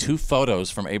believe, 2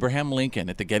 photos from Abraham Lincoln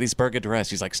at the Gettysburg Address.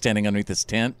 He's like standing underneath this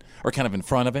tent or kind of in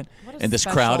front of it, and this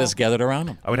crowd is gathered around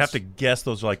him. I would have to guess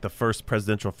those are like the first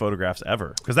presidential photographs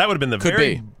ever, because that would have been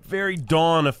the very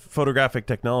dawn of photographic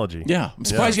technology. Yeah, I'm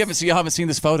surprised you haven't seen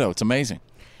this photo. It's amazing.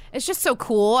 It's just so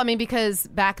cool. I mean, because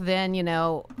back then,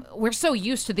 we're so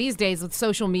used to these days with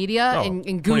social media and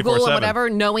Google 24/7. and whatever,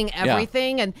 knowing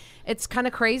everything. And it's kind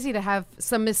of crazy to have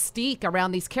some mystique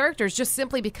around these characters just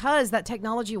simply because that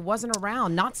technology wasn't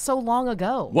around not so long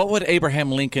ago. What would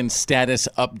Abraham Lincoln's status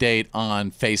update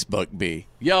on Facebook be?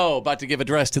 Yo, about to give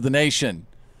address to the nation.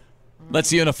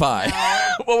 Let's unify.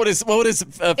 What would his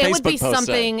Facebook it would be post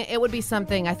something. say? It would be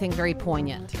something I think very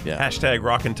poignant. Yeah. Hashtag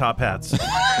rockin' top hats.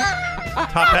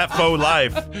 Top hat faux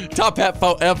life. Top hat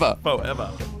forever.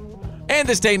 Forever. And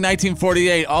this day in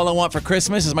 1948, All I Want for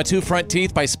Christmas is My Two Front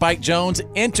Teeth by Spike Jones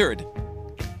entered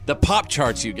the pop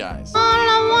charts, you guys. All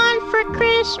I want for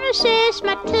Christmas is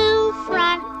my 2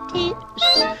 front teeth.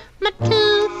 My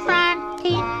 2 front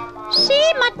teeth.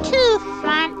 See my 2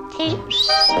 front teeth.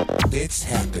 It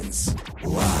happens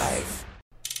live.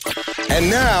 And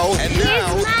now,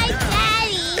 Here's my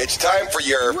daddy. it's time for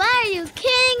your Why are you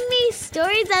kidding me?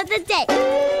 Stories of the day.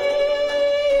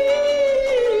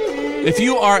 If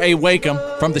you are a Wakem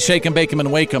from the Shake 'em, Bake 'em,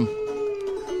 and Wake 'em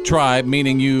tribe,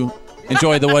 meaning you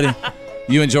enjoy the what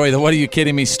are you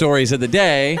kidding me stories of the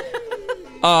day,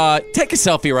 take a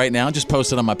selfie right now. Just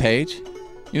post it on my page.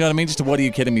 You know what I mean? Just a what are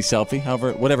you kidding me selfie,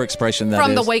 whatever expression that is.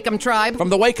 From the Wakem tribe. From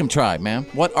the Wakem tribe, man.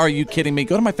 What are you kidding me?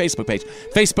 Go to my Facebook page,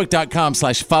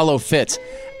 facebook.com/followfitz.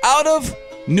 Out of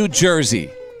New Jersey.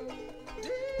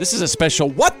 This is a special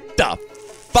what the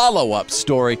follow-up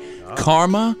story.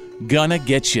 Karma gonna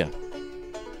get you.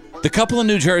 The couple in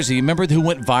New Jersey, remember who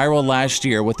went viral last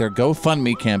year with their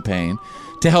GoFundMe campaign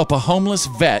to help a homeless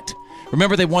vet.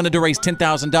 Remember they wanted to raise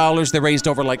 $10,000. They raised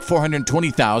over like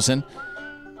 $420,000.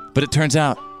 But it turns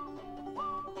out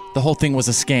the whole thing was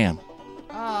a scam.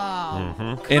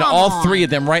 And all 3 of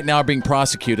them right now are being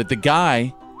prosecuted. The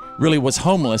guy really was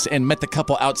homeless and met the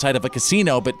couple outside of a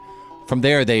casino, but from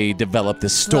there they developed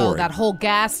this story. So that whole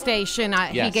gas station,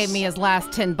 he Yes. gave me his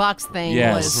last $10 thing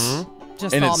was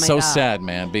just and all it's made so up. sad,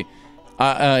 man.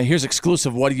 Here's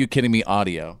exclusive What Are You Kidding Me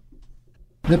audio.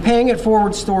 The paying it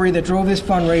forward story that drove this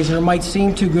fundraiser might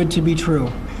seem too good to be true.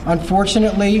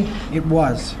 Unfortunately, it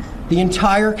was. The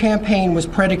entire campaign was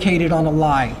predicated on a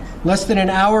lie. Less than an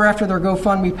hour after their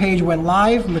GoFundMe page went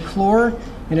live, McClure,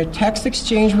 in a text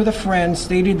exchange with a friend,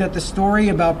 stated that the story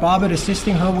about Bobbitt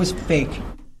assisting her was fake.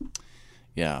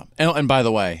 Yeah. And by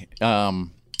the way,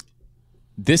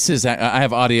 this is, I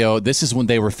have audio. This is when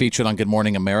they were featured on Good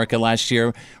Morning America last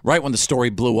year, right when the story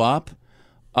blew up.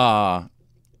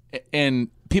 And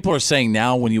people are saying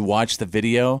now when you watch the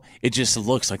video, it just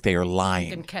looks like they are lying.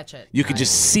 You can catch it. You can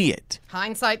just see it.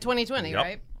 Hindsight 2020,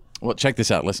 right? Well, check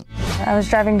this out. Listen. I was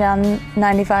driving down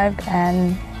 95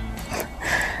 and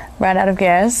ran out of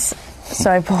gas, so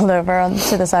I pulled over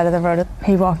to the side of the road.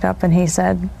 He walked up and he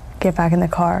said, "Get back in the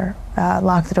car,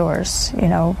 lock the doors,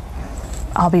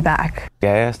 I'll be back."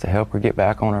 Gas to help her get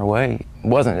back on her way.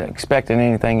 Wasn't expecting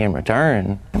anything in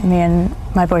return. Me and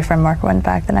my boyfriend Mark went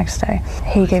back the next day.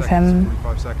 He gave him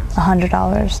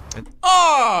 $100.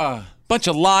 Bunch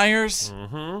of liars.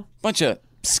 Bunch of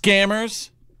scammers.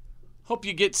 Hope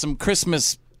you get some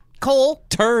Christmas coal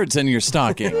turds in your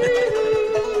stocking.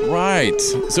 Right.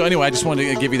 So anyway, I just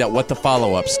wanted to give you that what the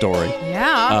follow-up story.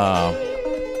 Yeah.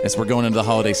 As we're going into the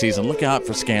holiday season, look out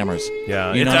for scammers.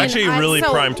 Yeah, You it's know? actually really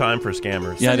so- prime time for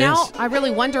scammers. Yeah, So it now is. I really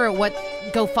wonder what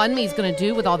GoFundMe is going to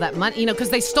do with all that money. Because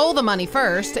they stole the money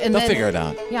first. And They'll then, figure it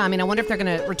out. Yeah, I mean, I wonder if they're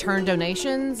going to return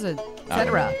donations, et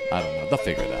cetera. I don't know. They'll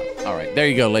figure it out. All right, there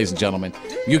you go, ladies and gentlemen.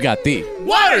 You got the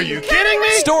What, are you kidding me?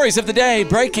 Stories of the day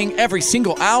breaking every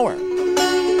single hour.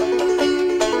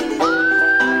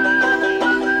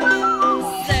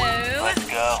 Let's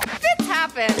go. Fitz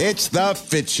happened. It's the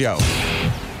Fitz Show.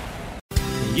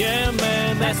 Yeah,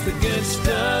 man, that's the good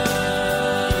stuff.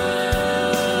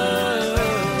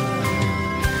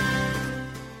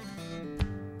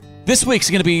 This week's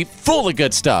going to be full of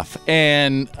good stuff,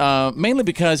 and mainly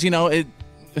because,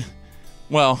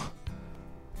 well,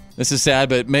 this is sad,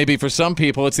 but maybe for some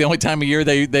people, it's the only time of year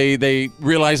they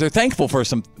realize they're thankful for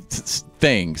some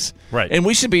things. Right. And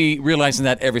we should be realizing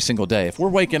that every single day. If we're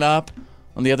waking up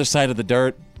on the other side of the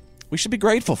dirt, we should be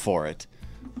grateful for it.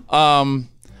 I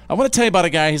want to tell you about a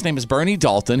guy. His name is Bernie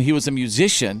Dalton. He was a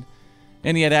musician,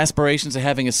 and he had aspirations of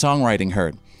having his songwriting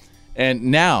heard. And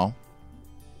now,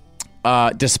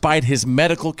 despite his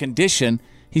medical condition,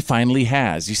 he finally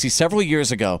has. You see, several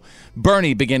years ago,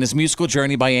 Bernie began his musical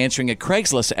journey by answering a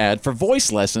Craigslist ad for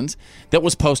voice lessons that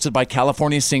was posted by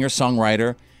California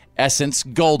singer-songwriter Essence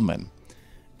Goldman.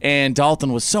 And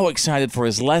Dalton was so excited for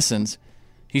his lessons,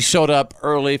 he showed up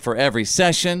early for every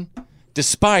session,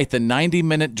 despite the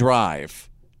 90-minute drive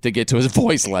to get to his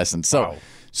voice lesson. So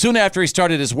soon after he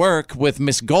started his work with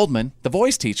Miss Goldman, the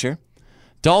voice teacher,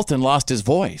 Dalton lost his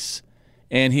voice,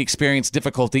 and he experienced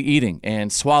difficulty eating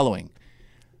and swallowing.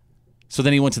 So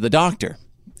then he went to the doctor,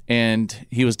 and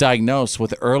he was diagnosed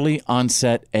with early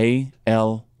onset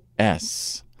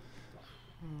ALS,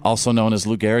 also known as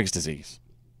Lou Gehrig's disease.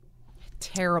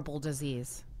 Terrible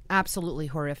disease. Absolutely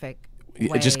horrific.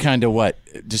 It just kind of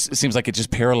it seems like it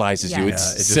just paralyzes you.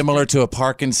 Yes. It's similar to a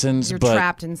Parkinson's, You're but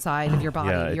trapped inside of your body.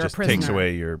 Yeah, it You're just a prisoner. takes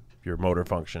away your motor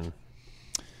function.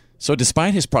 So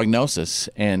despite his prognosis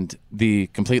and the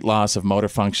complete loss of motor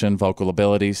function, vocal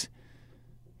abilities,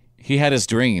 he had his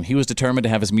dream. He was determined to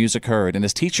have his music heard, and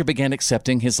his teacher began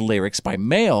accepting his lyrics by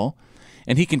mail,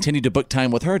 and he continued to book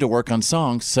time with her to work on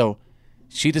songs, so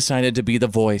she decided to be the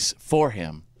voice for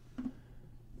him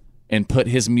and put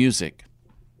his music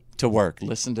to work.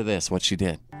 Listen to this, what she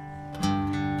did.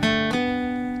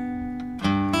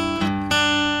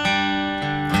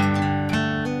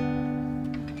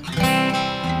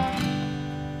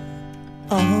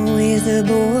 Always a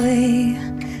boy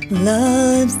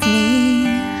loves me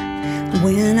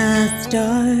when I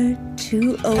start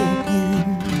to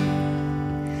open.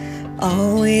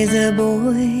 Always a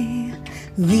boy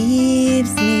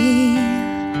leaves me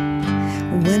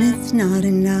when it's not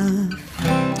enough.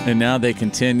 And now they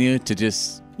continue to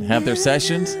just have their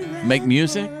sessions, make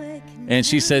music, and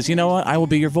she says, you know what, I will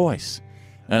be your voice,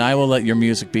 and I will let your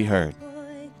music be heard.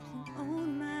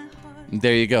 And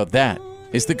there you go. That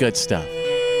is the good stuff.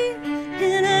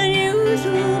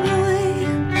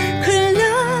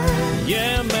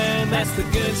 Yeah, man, that's the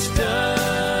good stuff.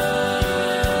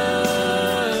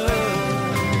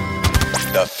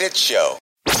 The Fitz Show.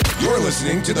 You're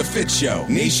listening to The Fitz Show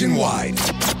nationwide.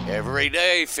 Every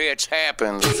day, Fitz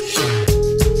happens.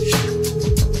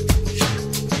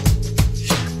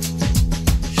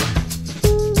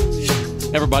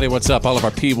 Everybody, what's up? All of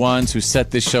our P1s who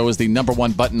set this show as the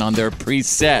 #1 button on their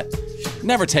preset.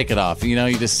 Never take it off. You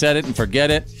just set it and forget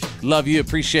it. Love you,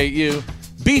 appreciate you.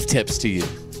 Beef tips to you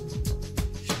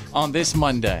on this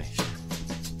Monday.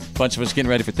 A bunch of us getting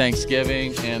ready for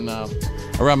Thanksgiving, and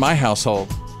around my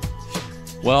household,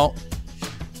 well,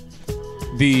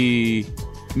 the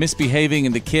misbehaving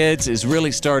in the kids is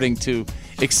really starting to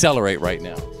accelerate right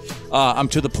now. I'm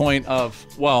to the point of,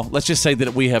 well, let's just say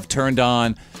that we have turned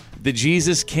on the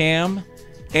Jesus cam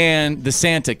and the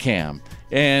Santa cam.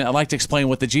 And I'd like to explain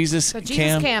what the Jesus The cam...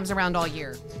 Jesus cam's around all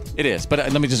year. It is, but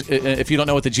let me just, if you don't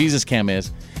know what the Jesus cam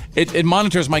is, it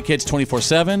monitors my kids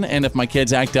 24/7, and if my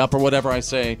kids act up or whatever, I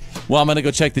say, well, I'm going to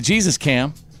go check the Jesus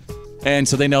cam, and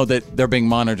so they know that they're being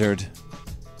monitored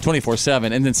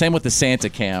 24/7. And then same with the Santa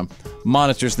cam,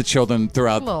 monitors the children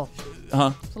throughout. It's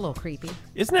a little creepy.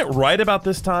 Isn't it right about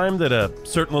this time that a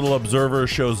certain little observer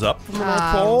shows up from the North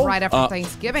Pole? Right after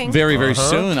Thanksgiving. Very, very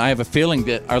soon. I have a feeling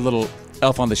that our little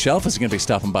elf on the shelf is going to be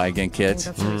stopping by again, kids.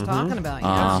 That's what he's talking about.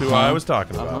 That's who I was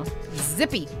talking about.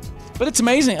 Zippy. But it's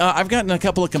amazing. I've gotten a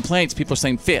couple of complaints. People are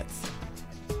saying, Fitz,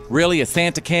 really, a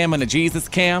Santa cam and a Jesus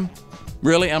cam?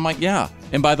 Really? I'm like, yeah.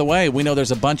 And by the way, we know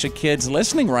there's a bunch of kids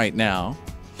listening right now,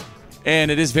 and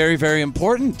it is very, very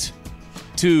important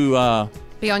to...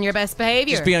 be on your best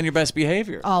behavior. Just be on your best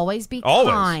behavior. Always be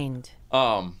Always. kind.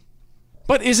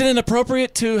 But isn't it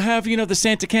appropriate to have, the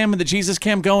Santa cam and the Jesus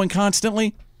cam going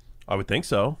constantly? I would think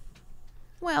so.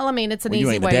 Well, I mean, it's an Well, you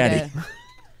easy ain't the way daddy. to...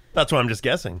 That's why I'm just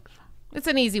guessing. It's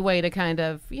an easy way to kind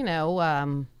of,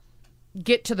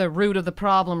 get to the root of the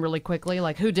problem really quickly,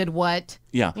 like who did what.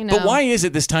 Yeah. But why is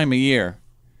it this time of year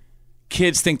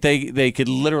kids think they could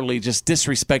literally just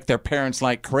disrespect their parents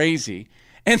like crazy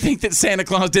and think that Santa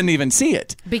Claus didn't even see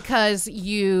it? Because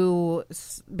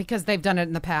they've done it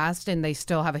in the past and they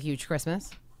still have a huge Christmas.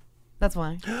 That's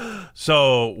why.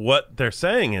 So what they're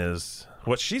saying is,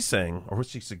 what she's saying, or what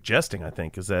she's suggesting, I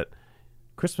think, is that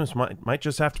Christmas might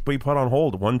just have to be put on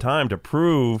hold one time to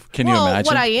prove. Can you imagine?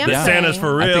 What I am that Santa's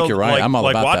for real. I think you're right. I'm all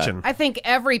about watching. that. I think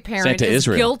every parent Santa is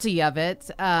Israel. guilty of it.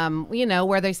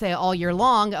 Where they say all year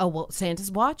long, oh well,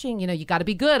 Santa's watching. You got to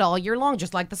be good all year long,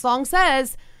 just like the song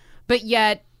says. But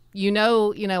yet, a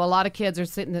lot of kids are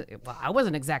sitting. Well, I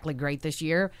wasn't exactly great this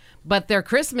year, but their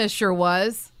Christmas sure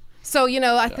was. So,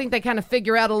 I think they kind of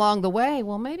figure out along the way,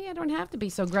 well, maybe I don't have to be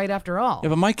so great after all. Yeah,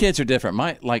 but my kids are different.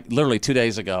 Literally 2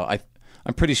 days ago,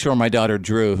 I'm pretty sure my daughter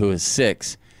Drew, who is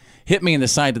 6, hit me in the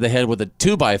side of the head with a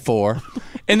 2x4,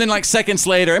 and then seconds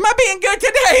later, am I being good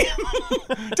today?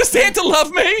 Does Santa love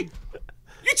me?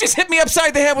 You just hit me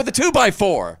upside the head with a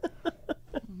 2x4.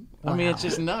 I mean, it's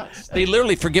just nuts. They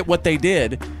literally forget what they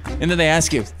did, and then they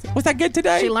ask you, was that good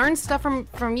today? She learned stuff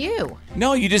from you.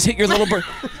 No, you just hit your little brother.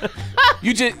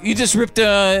 You just ripped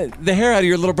the hair out of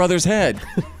your little brother's head.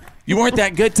 You weren't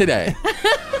that good today.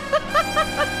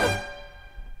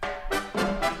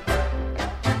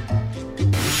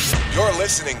 You're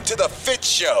listening to The Fitz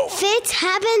Show. Fitz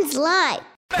happens live.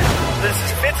 This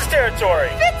is Fitz territory.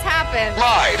 Fitz happens.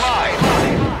 Live.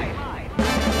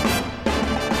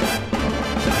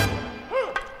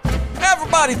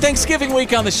 Everybody, Thanksgiving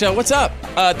week on the show. What's up?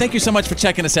 Thank you so much for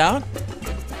checking us out.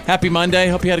 Happy Monday.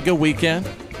 Hope you had a good weekend.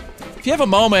 If you have a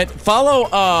moment, follow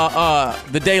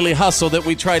the Daily Hustle that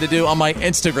we try to do on my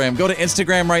Instagram. Go to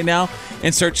Instagram right now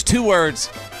and search 2 words.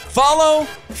 Follow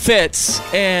Fitz.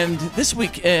 And this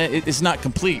week it is not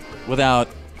complete without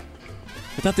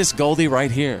this Goldie right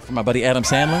here from my buddy Adam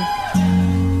Sandler.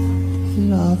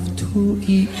 Love to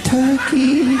eat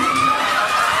turkey.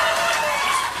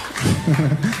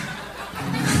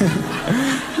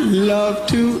 Love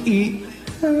to eat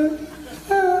turkey.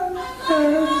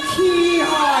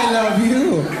 I love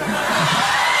you.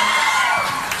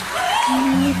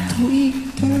 Love to eat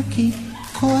turkey,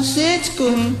 'cause it's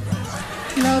good.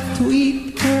 Love to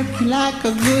eat turkey like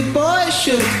a good boy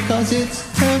should, 'cause it's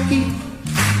turkey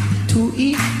to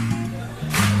eat.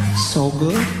 So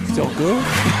good. So good.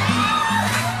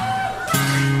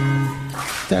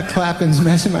 That clapping's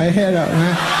messing my head up,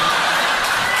 man.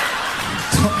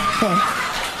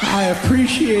 I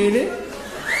appreciate it,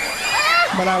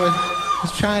 but I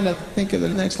was trying to think of the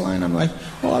next line. I'm like,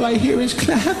 all I hear is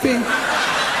clapping.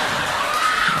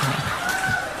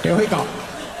 Here we go.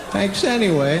 Thanks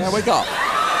anyway. Here we go.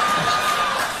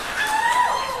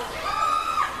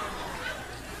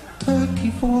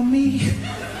 Turkey for me,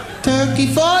 turkey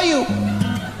for you.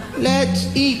 Let's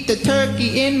eat the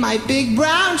turkey in my big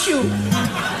brown shoe.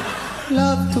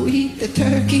 Love to eat the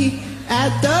turkey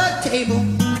at the table.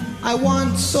 I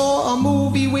once saw a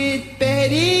movie with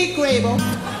Betty Grable.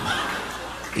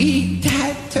 Eat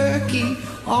that turkey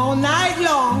all night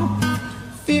long.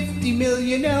 50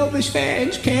 million Elvis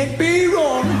fans can't be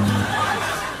wrong.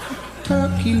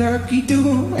 Turkey lurkey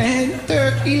do and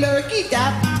turkey lurkey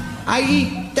dap. I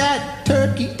eat that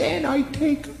turkey, then I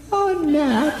take a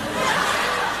nap.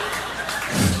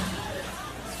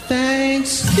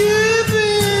 Thanksgiving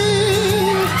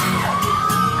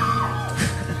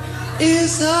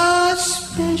is a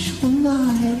special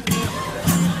night.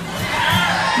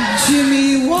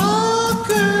 Jimmy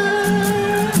Walker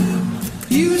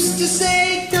used to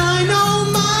say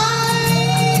dynamite.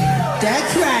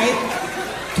 That's right.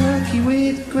 Turkey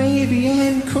with gravy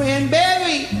and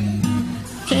cranberry.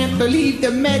 Can't believe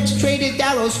the Mets traded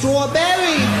Darryl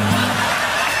Strawberry.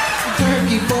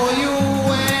 Turkey for you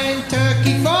and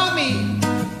turkey for me.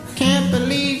 Can't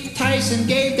believe Tyson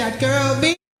gave that girl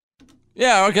me.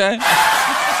 Yeah, okay.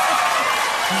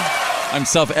 I'm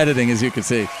self-editing, as you can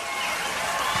see.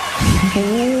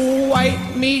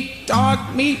 White meat, dark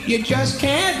meat, you just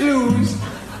can't lose.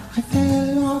 I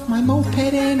fell off my moped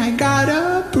and I got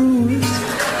a bruise.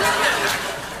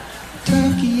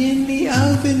 Turkey in the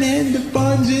oven and the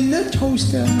buns in the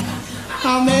toaster.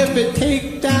 I'll never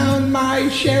take down my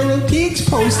Cheryl Teagues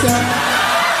poster.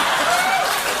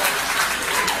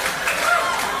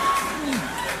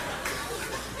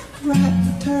 Wrap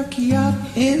the turkey up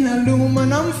in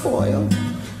aluminum foil.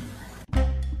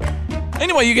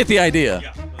 Anyway, you get the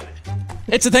idea.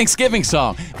 It's a Thanksgiving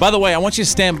song. By the way, I want you to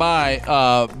stand by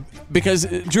because,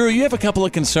 Drew, you have a couple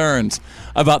of concerns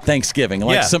about Thanksgiving,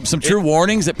 like some true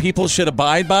warnings that people should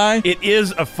abide by. It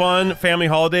is a fun family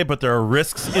holiday, but there are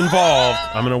risks involved.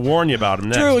 I'm going to warn you about them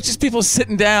next. Drew, it's just people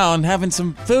sitting down having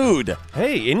some food.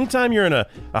 Hey, anytime you're in a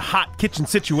hot kitchen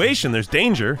situation, there's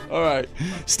danger. All right.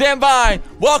 Stand by.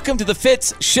 Welcome to the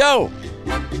Fitz Show.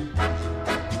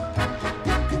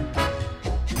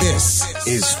 This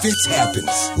is Fitz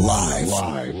Happens Live.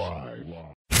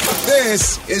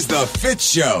 This is the Fitz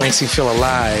Show. Makes you feel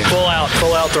alive. Full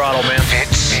out throttle, man.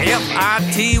 Fitz.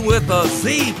 F-I-T with a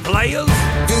Z, players.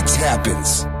 Fitz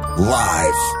Happens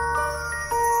Live.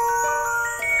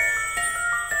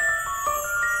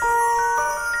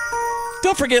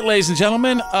 Don't forget, ladies and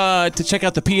gentlemen, to check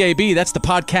out the PAB. That's the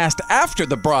podcast after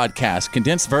the broadcast.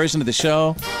 Condensed version of the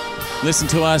show. Listen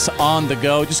to us on the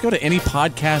go. Just go to any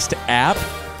podcast app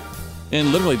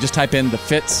and literally just type in the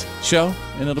Fitz Show,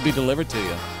 and it'll be delivered to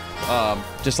you.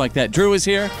 Just like that. Drew is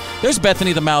here. There's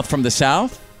Bethany the Mouth from the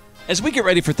South. As we get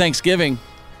ready for Thanksgiving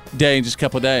Day in just a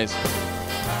couple of days,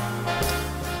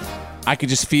 I could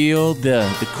just feel the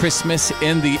Christmas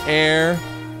in the air.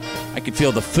 I could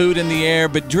feel the food in the air.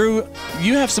 But Drew,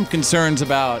 you have some concerns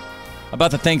about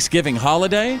the Thanksgiving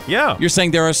holiday. Yeah. You're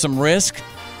saying there are some risks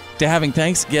to having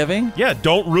Thanksgiving? Yeah,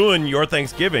 don't ruin your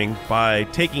Thanksgiving by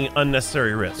taking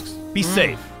unnecessary risks. Be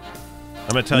safe.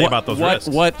 I'm going to tell you about those risks.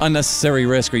 What unnecessary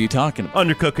risk are you talking about?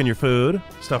 Undercooking your food,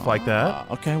 stuff like that.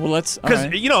 Okay, well, let's...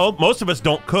 Because, you know, most of us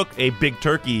don't cook a big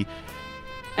turkey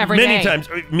many times,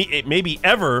 maybe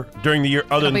ever during the year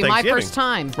other than Thanksgiving. It'll be my first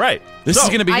time. Right. This is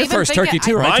going to be your first turkey,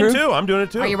 too, right, Mine, Drew? too. I'm doing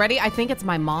it, too. Are you ready? I think it's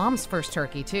my mom's first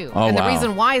turkey, too. Oh, and the wow.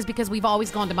 reason why is because we've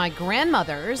always gone to my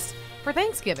grandmother's for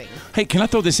Thanksgiving. Hey, can I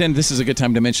throw this in? This is a good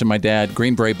time to mention my dad,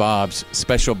 Green Beret Bob's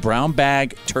special brown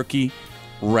bag turkey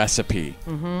recipe.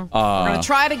 We're going to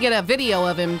try to get a video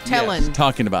of him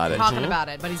talking about it.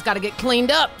 But he's got to get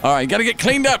cleaned up. All right, got to get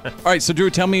cleaned up. All right, so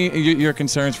Drew, tell me your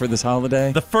concerns for this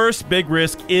holiday. The first big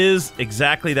risk is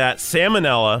exactly that,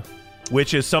 salmonella,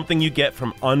 which is something you get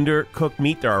from undercooked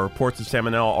meat. There are reports of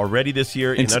salmonella already this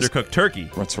year in undercooked turkey.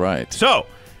 That's right. So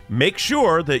make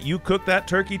sure that you cook that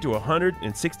turkey to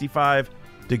 165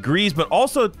 degrees, but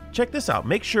also check this out.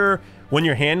 Make sure when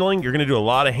you're handling, you're going to do a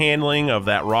lot of handling of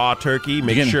that raw turkey.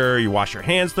 Make sure you wash your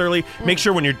hands thoroughly. Make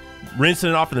sure when you're rinsing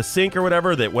it off in the sink or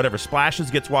whatever, that whatever splashes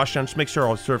gets washed down. Just make sure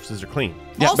all surfaces are clean.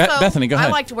 Yeah, also, Bethany, go ahead.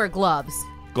 I like to wear gloves.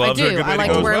 Gloves I do. are a good way I like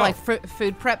to go to wear as well. like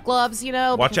food prep gloves, you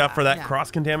know. Watch out for that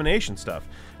cross-contamination stuff.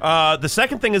 The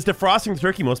second thing is defrosting the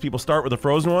turkey. Most people start with a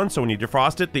frozen one, so when you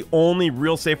defrost it, the only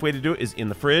real safe way to do it is in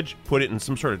the fridge. Put it in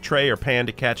some sort of tray or pan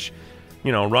to catch,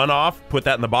 runoff. Put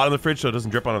that in the bottom of the fridge so it doesn't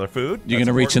drip on other food. You're going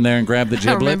to reach in there and grab the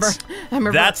giblets? I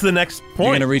remember. That's the next point. You're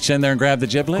going to reach in there and grab the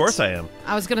giblets? Of course I am.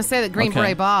 I was going to say that Green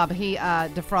Beret Bob, he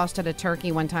defrosted a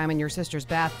turkey one time in your sister's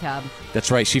bathtub.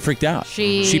 That's right. She freaked out.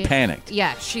 She panicked.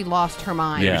 Yeah, she lost her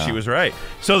mind. Maybe she was right.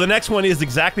 So the next one is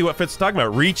exactly what Fitz is talking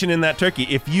about, reaching in that turkey.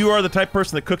 If you are the type of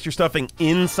person that cooks your stuffing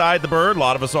inside the bird, a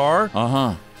lot of us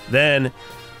are, then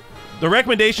the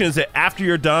recommendation is that after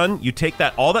you're done, you take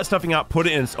all that stuffing out, put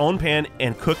it in its own pan,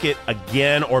 and cook it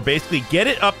again, or basically get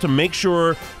it up to make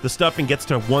sure the stuffing gets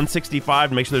to 165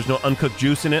 to make sure there's no undercooked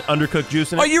juice in it.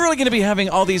 Are you really going to be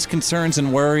having all these concerns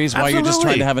and worries while you're just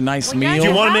trying to have a nice meal? Do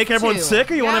you want to make everyone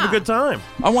sick, or you want to have a good time?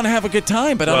 I want to have a good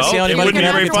time, but I don't see how anybody can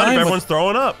have a good time. It wouldn't be very fun if everyone's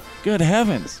throwing up. Good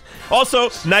heavens.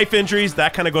 Also, knife injuries,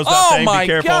 that kind of goes without saying. Be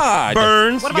careful. God.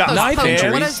 Burns, What you got about those knife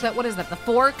injuries. What is that? The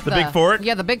fork? The big fork?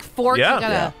 Yeah, the big fork. Yeah. You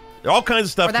gotta, all kinds of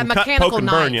stuff or that can cut, mechanical poke, and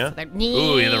burn you. knife.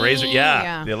 Ooh, yeah, the razor.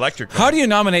 Yeah, the electric. How do you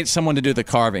nominate someone to do the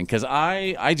carving? Because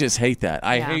I just hate that.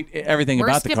 I hate everything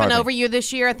about the carving. We're skipping over you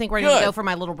this year. I think we're going to go for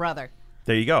my little brother.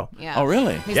 There you go. Yeah. Oh,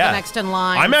 really? He's the next in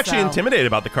line. I'm actually intimidated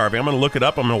about the carving. I'm going to look it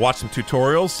up. I'm going to watch some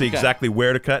tutorials, see exactly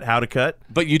where to cut, how to cut.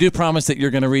 But you do promise that you're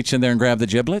going to reach in there and grab the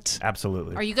giblets?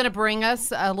 Absolutely. Are you going to bring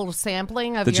us a little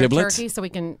sampling of The your giblets? turkey so we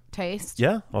can taste?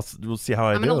 Yeah, we'll see how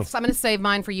I do. I'm going to save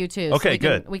mine for you, too. Okay, so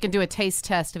good. We can do a taste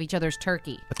test of each other's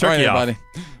turkey. A turkey All right, everybody.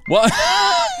 What?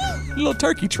 A little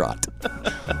turkey trot.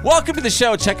 Welcome to the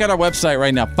show. Check out our website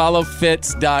right now,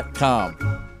 followfitz.com.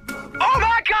 Oh,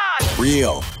 my God!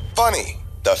 Real. Funny.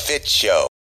 The Fitz Show.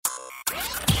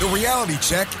 The reality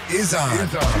check is on.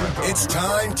 It's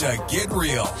time to get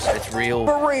real. It's real.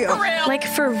 For real. Like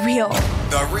for real.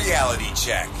 The reality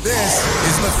check. This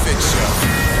is the Fitz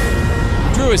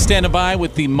Show. Drew is standing by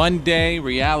with the Monday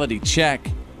reality check.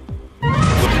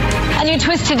 A new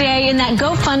twist today in that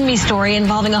GoFundMe story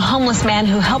involving a homeless man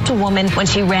who helped a woman when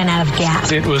she ran out of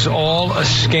gas. It was all a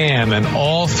scam, and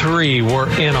all three were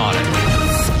in on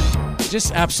it.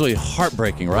 just absolutely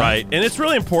heartbreaking, right? Right. And it's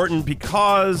really important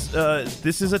because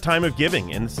this is a time of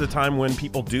giving, and this is a time when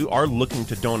people are looking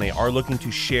to donate, are looking to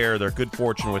share their good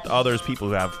fortune with others, people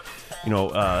who have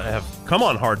come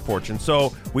on hard fortune.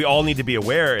 So we all need to be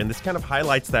aware, and this kind of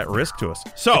highlights that risk to us.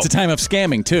 So it's a time of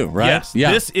scamming too, right? Yes.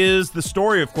 Yeah. This is the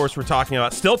story, of course,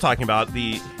 still talking about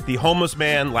the homeless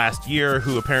man last year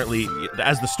who apparently,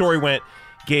 as the story went,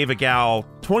 gave a gal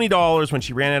 $20 when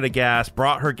she ran out of gas,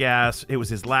 brought her gas. It was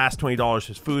his last $20,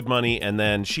 his food money, and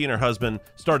then she and her husband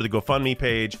started the GoFundMe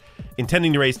page,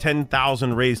 intending to raise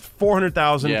 $10,000, raised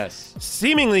 $400,000. Yes.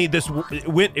 Seemingly, it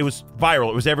was viral.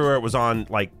 It was everywhere. It was on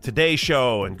like Today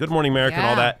Show and Good Morning America and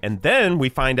all that. And then we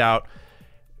find out,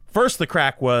 first, the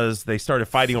crack was they started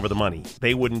fighting over the money.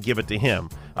 They wouldn't give it to him.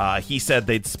 He said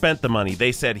they'd spent the money.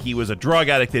 They said he was a drug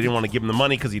addict. They didn't want to give him the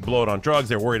money because he'd blow it on drugs.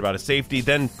 They were worried about his safety.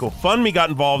 Then GoFundMe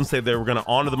got involved and said they were going to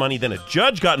honor the money. Then a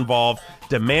judge got involved,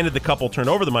 demanded the couple turn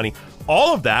over the money.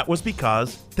 All of that was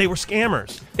because they were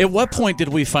scammers. At what point did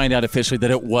we find out officially that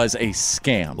it was a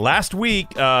scam? Last week,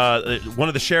 one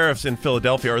of the sheriffs in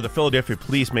Philadelphia, or the Philadelphia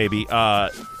police maybe,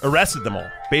 arrested them all.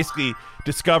 Basically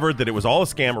discovered that it was all a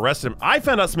scam, arrested him. I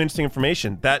found out some interesting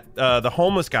information that the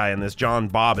homeless guy in this, John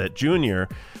Bobbitt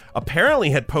Jr.,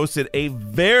 apparently had posted a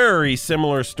very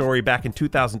similar story back in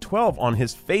 2012 on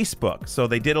his Facebook. So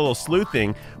they did a little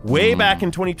sleuthing. Way back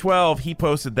in 2012, he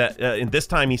posted that, and this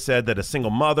time he said that a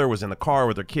single mother was in the car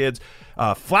with her kids,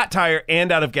 flat tire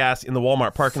and out of gas in the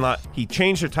Walmart parking lot. He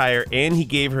changed her tire and he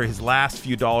gave her his last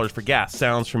few dollars for gas.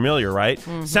 Sounds familiar, right?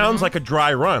 Mm-hmm. Sounds like a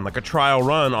dry run, like a trial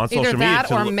run on social media. Either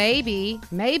that or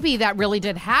maybe that really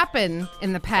did happen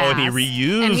in the past. Oh, and he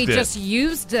reused it. And he just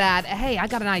used that. Hey, I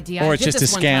got an idea. Or it's just a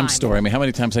scam story. I mean, how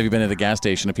many times have you been at a gas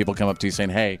station and people come up to you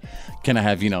saying, hey, can I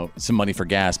have, some money for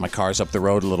gas? My car's up the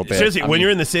road a little bit. Seriously, when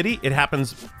you're in the city, it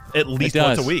happens at least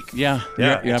once a week. Yeah. You're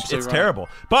absolutely it's right. terrible.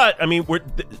 But, I mean,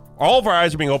 all of our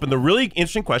eyes are being opened. The really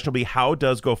interesting question will be, how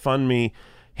does GoFundMe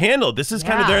handle? This is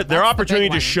kind of their opportunity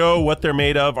to show what they're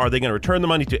made of. Are they going to return the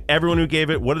money to everyone who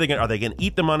gave it? Are they going to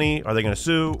eat the money? Are they going to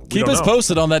sue? Keep us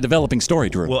posted on that developing story,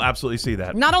 Drew. We'll absolutely see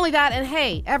that. Not only that, and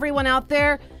hey, everyone out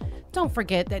there, don't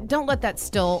forget that. Don't let that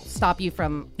still stop you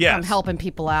from helping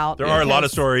people out. There are a lot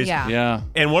of stories. Yeah.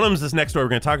 And one of them is this next story we're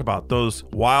going to talk about. Those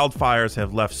wildfires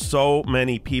have left so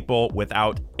many people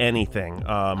without anything.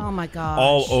 Oh my gosh.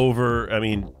 All over. I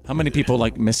mean, how many people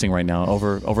missing right now?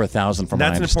 Over 1,000 from what I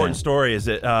understand. That's an important story. Is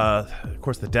that of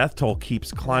course the death toll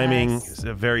keeps climbing.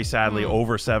 Very sadly,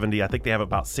 over 70. I think they have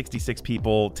about 66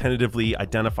 people tentatively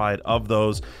identified of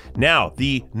those. Now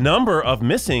the number of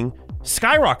missing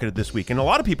skyrocketed this week, and a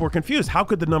lot of people were confused. How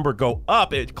could the number go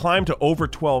up? It climbed to over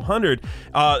 1,200.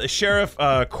 Sheriff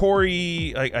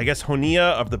Corey, I guess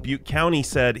Honea of the Butte County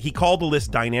said he called the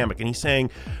list dynamic, and he's saying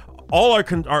all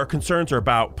our concerns are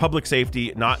about public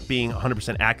safety not being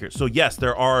 100% accurate. So yes,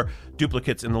 there are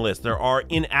duplicates in the list. There are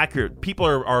inaccurate. People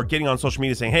are getting on social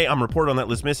media saying, hey, I'm reported on that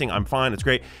list missing. I'm fine. It's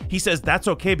great. He says that's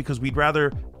okay because we'd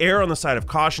rather err on the side of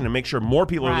caution and make sure more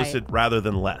people are listed rather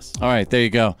than less. All right, there you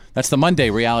go. That's the Monday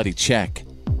reality check.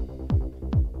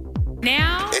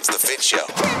 Now it's the Fitz Show.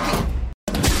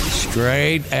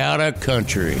 Straight out of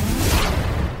country.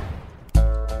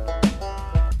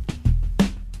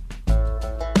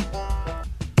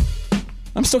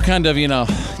 I'm still kind of,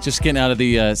 just getting out of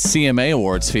the CMA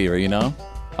Awards fever,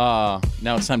 Now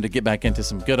it's time to get back into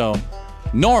some good old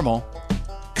normal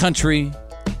country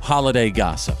holiday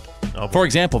gossip. For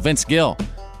example, Vince Gill.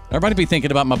 Everybody be thinking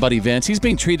about my buddy Vince. He's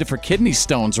being treated for kidney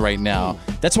stones right now.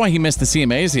 That's why he missed the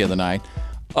CMAs the other night.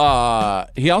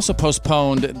 He also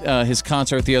postponed his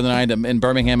concert the other night in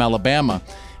Birmingham, Alabama.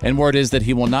 And word is that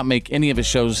he will not make any of his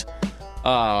shows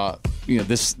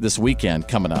this weekend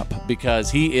coming up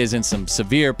because he is in some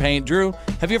severe pain. Drew,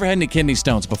 have you ever had any kidney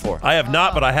stones before? I have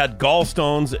not, but I had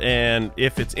gallstones, and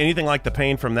if it's anything like the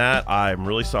pain from that, I'm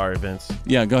really sorry, Vince.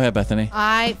 Yeah, go ahead, Bethany.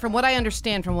 From what I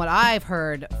understand, from what I've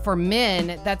heard, for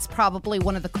men, that's probably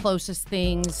one of the closest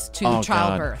things to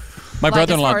childbirth. My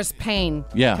brother-in-law, as far as pain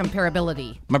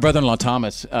comparability. My brother-in-law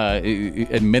Thomas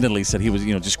admittedly said he was,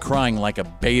 just crying like a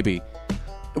baby.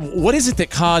 What is it that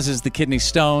causes the kidney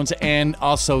stones and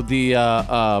also the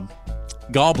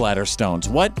gallbladder stones?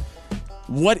 What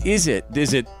is it?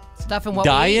 Is it stuff in what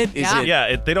diet? We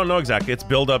eat? They don't know exactly. It's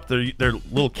buildup. They're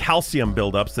little calcium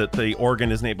buildups that the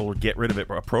organ isn't able to get rid of it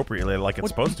appropriately like it's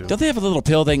supposed to. Don't they have a little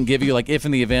pill they can give you, like if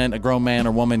in the event a grown man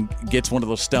or woman gets one of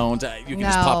those stones, you can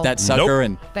just pop that sucker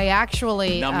and they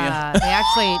actually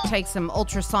take some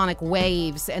ultrasonic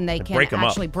waves and they can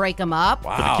actually break them up.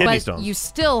 Wow. For the kidney but stones. You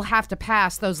still have to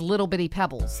pass those little bitty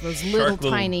pebbles, those little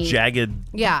tiny jagged.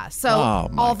 Yeah. So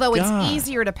although it's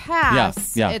easier to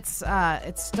pass, it's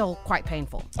still quite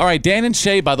painful. All right. right, Dan and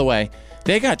Shay, by the way,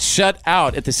 they got shut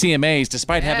out at the CMAs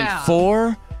despite having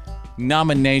 4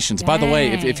 nominations. By the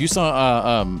way, if you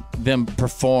saw them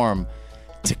perform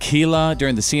Tequila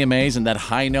during the CMAs and that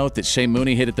high note that Shay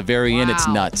Mooney hit at the very end, it's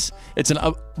nuts.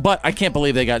 But I can't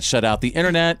believe they got shut out. The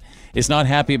internet is not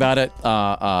happy about it.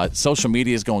 Social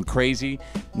media is going crazy,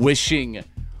 wishing.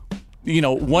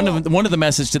 One of the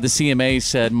messages to the CMAs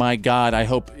said, "My God, I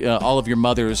hope all of your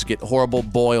mothers get horrible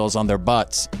boils on their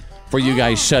butts for you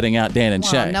guys shutting out Dan and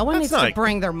Shay." No one needs to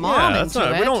bring their mom into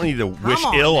it. We don't need to wish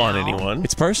ill on anyone.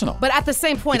 It's personal. But at the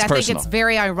same point, It's I personal. think it's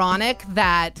very ironic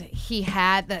that he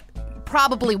had that.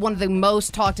 Probably one of the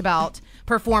most talked about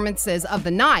performances of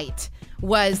the night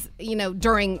was,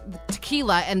 during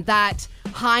Tequila, and that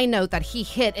high note that he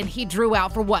hit and he drew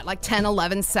out for what, like 10,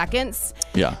 11 seconds?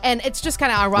 Yeah. And it's just kind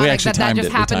of ironic that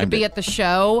just happened to be at the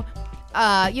show,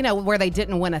 where they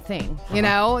didn't win a thing.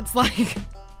 It's like...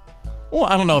 Well,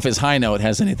 I don't know if his high note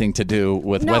has anything to do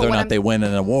with whether or not they win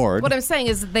an award. What I'm saying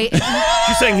is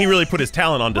She's saying he really put his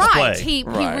talent on display.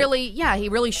 Right. He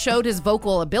really showed his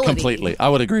vocal ability. Completely. I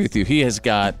would agree with you. He has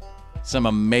got some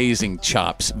amazing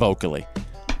chops vocally.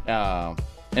 And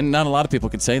not a lot of people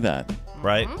could say that.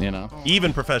 Right.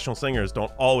 Even professional singers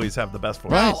don't always have the best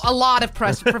voice. Right. A lot of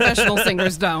professional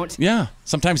singers don't. Yeah.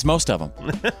 Sometimes most of them.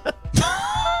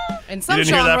 In some you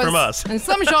didn't hear that from us. In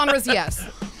some genres, yes.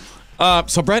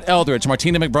 So Brett Eldridge,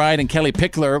 Martina McBride, and Kelly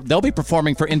Pickler, they'll be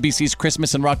performing for NBC's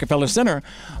Christmas in Rockefeller Center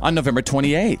on November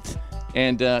 28th.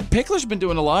 And Pickler's been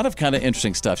doing a lot of kind of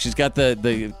interesting stuff. She's got the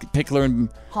Pickler and...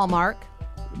 Hallmark.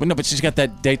 Well, no, but she's got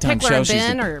that daytime Pickler show.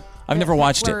 And Ben, or I've never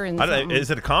watched it.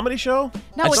 Is it a comedy show?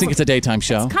 No, I just think it's a daytime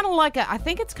show. It's kind of like I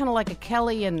think it's kind of like a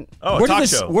Kelly and... Oh, a talk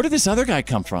show. Where did this other guy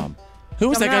come from? Who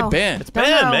was that guy, Ben? It's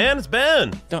Ben, man. It's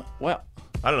Ben.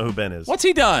 I don't know who Ben is. What's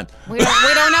he done? We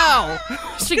don't know.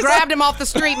 She grabbed him off the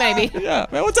street, maybe. Yeah,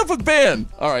 man, what's up with Ben?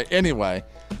 All right, anyway.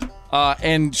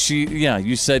 And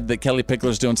you said that Kelly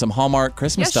Pickler's doing some Hallmark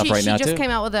Christmas stuff right now, too. She just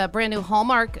came out with a brand new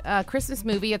Hallmark Christmas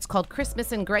movie. It's called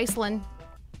Christmas in Graceland.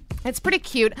 It's pretty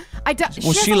cute.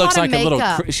 She looks like a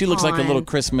little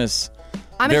Christmas.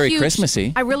 Very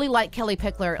Christmassy. I really like Kelly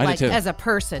Pickler, as a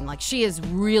person. Like, she is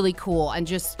really cool and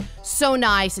just so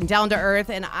nice and down to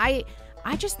earth. And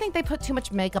I just think they put too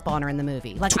much makeup on her in the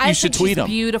movie. Like, I think she's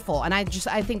beautiful, and I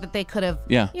think that they could have,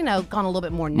 gone a little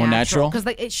bit more natural.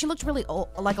 Because she looked really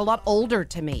like a lot older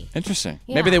to me. Interesting.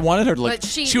 Yeah. Maybe they wanted her to look. But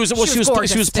she was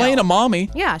playing a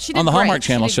mommy. Yeah, she did on the great. Hallmark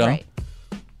Channel show. Great.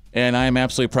 And I am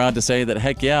absolutely proud to say that,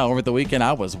 heck yeah, over the weekend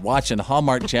I was watching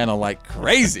Hallmark Channel like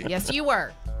crazy. Yes, you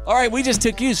were. All right, we just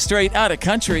took you straight out of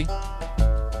country.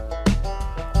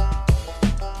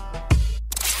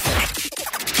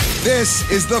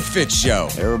 This is The Fitz Show.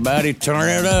 Everybody turn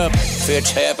it up.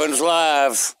 Fitz happens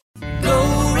live.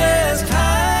 Go rest high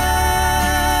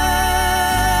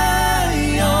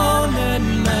on that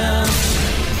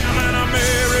mountain. I'm an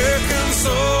American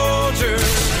soldier.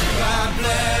 God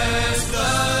bless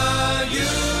the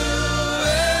USA.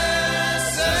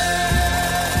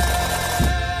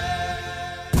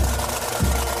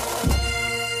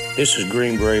 This is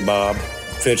Green Beret Bob.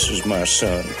 Fitz is my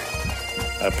son.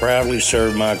 I proudly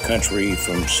served my country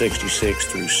from 66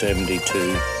 through 72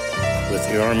 with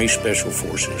the Army Special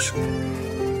Forces.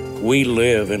 We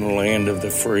live in a land of the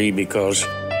free because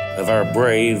of our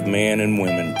brave men and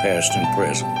women, past and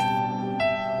present.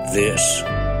 This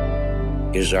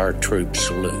is our troop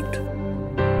salute.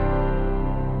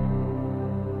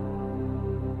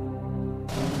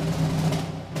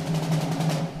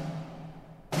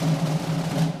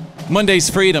 Monday's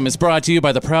Freedom is brought to you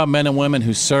by the proud men and women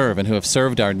who serve and who have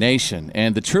served our nation.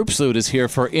 And the Troop Salute is here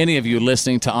for any of you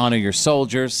listening to honor your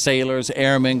soldiers, sailors,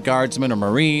 airmen, guardsmen, or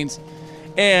Marines.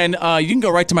 And you can go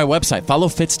right to my website,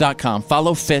 followfitz.com,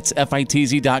 followfitz,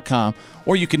 F-I-T-Z.com,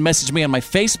 or you can message me on my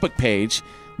Facebook page,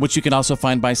 which you can also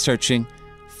find by searching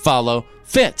Follow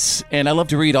Fitz. And I love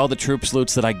to read all the Troop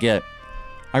Salutes that I get.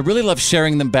 I really love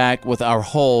sharing them back with our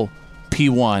whole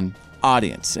P1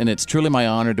 audience, and it's truly my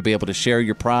honor to be able to share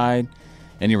your pride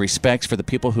and your respects for the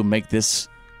people who make this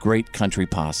great country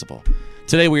possible.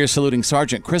 Today we are saluting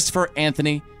Sergeant Christopher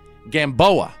Anthony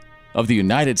Gamboa of the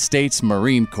United States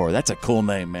Marine Corps. That's a cool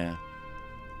name, man.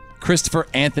 Christopher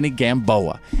Anthony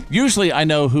Gamboa. Usually I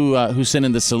know who sent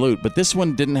in the salute, but this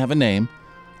one didn't have a name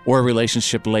or a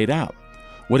relationship laid out.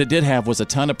 What it did have was a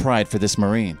ton of pride for this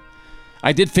Marine.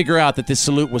 I did figure out that this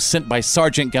salute was sent by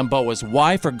Sergeant Gamboa's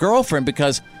wife or girlfriend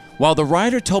because while the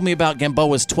writer told me about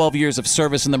Gamboa's 12 years of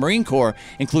service in the Marine Corps,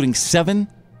 including 7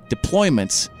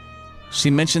 deployments, she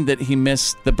mentioned that he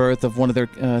missed the birth of one of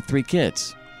their 3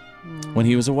 kids when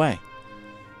he was away.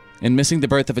 And missing the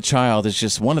birth of a child is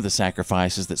just one of the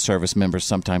sacrifices that service members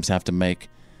sometimes have to make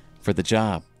for the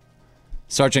job.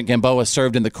 Sergeant Gamboa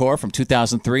served in the Corps from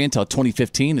 2003 until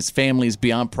 2015. His family is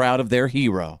beyond proud of their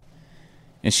hero.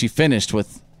 And she finished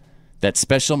with that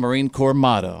special Marine Corps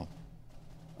motto.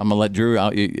 I'm going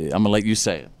to let you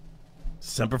say it.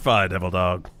 Semper Fi, Devil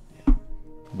Dog.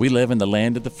 We live in the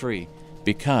land of the free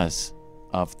because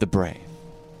of the brave.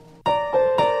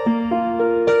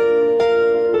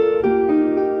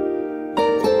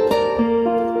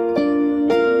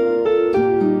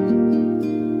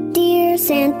 Dear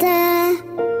Santa,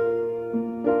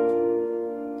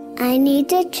 I need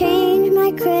to change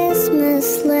my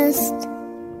Christmas list.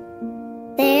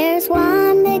 There's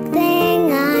one big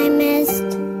thing I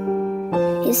missed.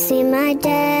 You see, my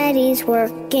daddy's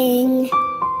working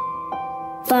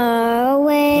far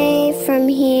away from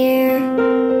here.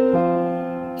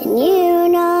 And you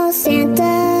know,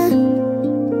 Santa,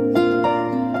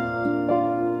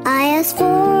 I asked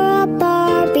for a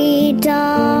Barbie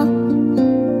doll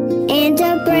and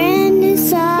a brand new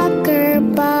soccer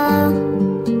ball,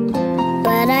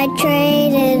 but I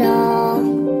traded all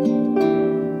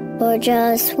for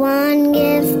just one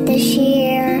gift this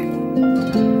year.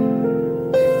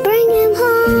 Bring him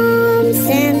home,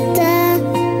 Santa.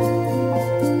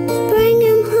 Bring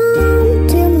him home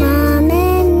to Mom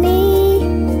and me.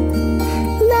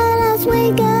 Let us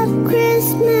wake up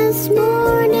Christmas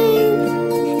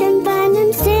morning and find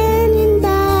him standing by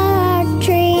our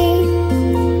tree.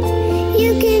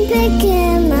 You can pick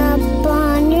him up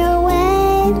on your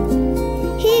way.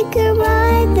 He could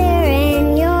ride there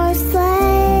in your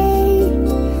sleigh.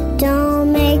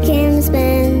 Don't make him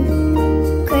spend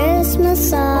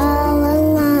Christmas all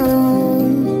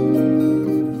alone.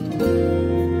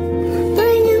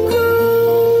 Bring him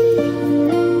home.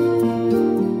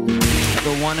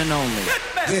 The one and only.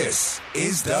 This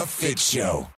is the Fitz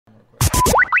Show.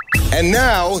 And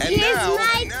now, Here's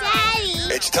my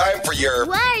daddy. it's time for your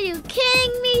Why are you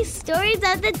kidding me? Stories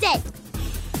of the day.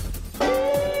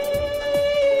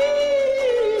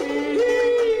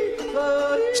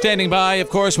 Standing by, of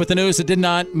course, with the news that did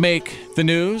not make the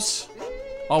news.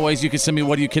 Always, you can send me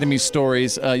What Are You Kidding Me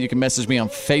stories. You can message me on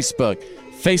Facebook.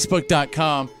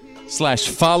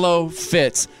 Facebook.com/follow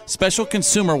Fitz. Special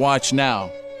consumer watch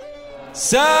now.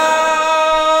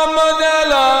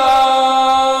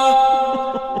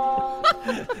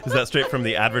 Salmonella! Is that straight from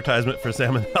the advertisement for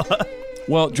salmonella?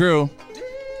 Well, Drew,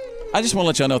 I just want to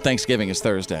let y'all know Thanksgiving is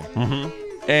Thursday. Mm-hmm.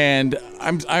 And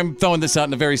I'm throwing this out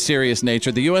in a very serious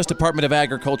nature. The U.S. Department of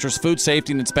Agriculture's Food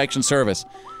Safety and Inspection Service,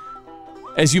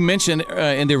 as you mentioned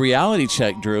in the reality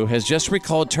check, Drew, has just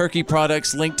recalled turkey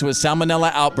products linked to a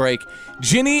salmonella outbreak.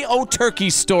 Jenny O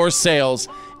Turkey Store Sales,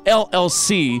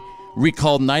 LLC,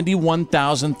 recalled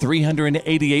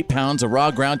 91,388 pounds of raw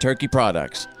ground turkey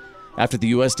products after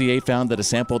the USDA found that a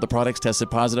sample of the products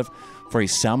tested positive for a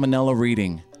salmonella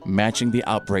reading matching the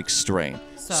outbreak strain.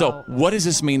 So what does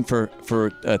this mean for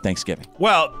Thanksgiving?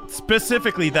 Well,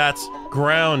 specifically, that's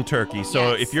ground turkey.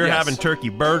 So if you're having turkey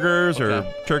burgers or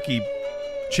turkey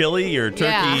chili or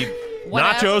turkey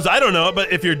nachos, I don't know.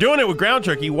 But if you're doing it with ground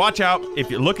turkey, watch out. If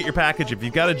you look at your package, if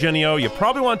you've got a Jenny O, you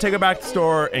probably want to take it back to the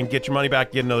store and get your money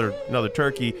back, get another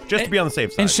turkey, just to be on the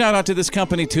safe side. And shout out to this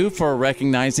company, too, for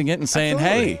recognizing it and saying,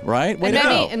 hey, right? Way to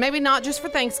go. And maybe not just for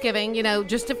Thanksgiving,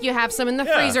 just if you have some in the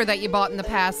freezer that you bought in the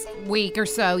past week or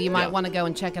so, you might want to go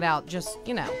and check it out. Just,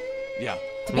 Yeah.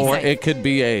 to be Or safe. it could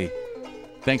be a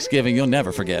Thanksgiving you'll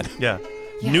never forget. Yeah.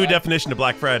 New definition of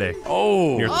Black Friday.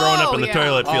 Oh. You're throwing up in the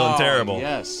toilet feeling terrible.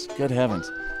 Yes. Good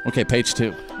heavens. Okay, page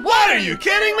 2. What? Are you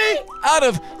kidding me? Out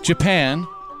of Japan,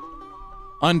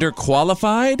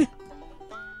 underqualified,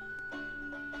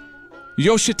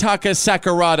 Yoshitaka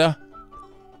Sakurada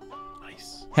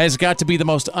has got to be the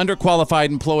most underqualified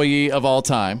employee of all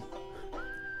time.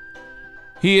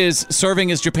 He is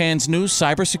serving as Japan's new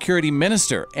cybersecurity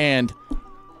minister, and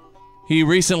he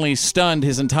recently stunned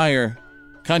his entire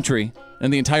country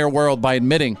and the entire world by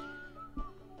admitting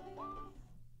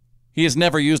he has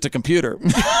never used a computer.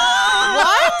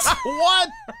 What? What?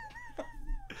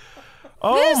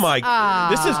 Oh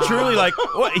this is truly like,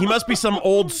 what? He must be some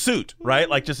old suit, right?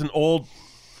 Like just an old...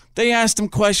 They asked him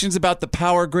questions about the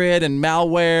power grid and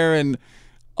malware and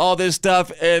all this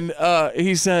stuff, and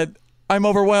he said, I'm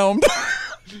overwhelmed.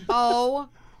 Oh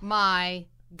my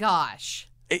gosh.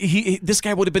 This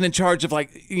guy would have been in charge of,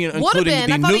 including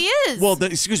been. I thought he is. Well,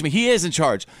 excuse me, he is in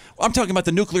charge. I'm talking about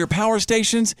the nuclear power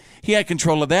stations. He had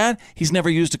control of that. He's never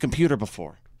used a computer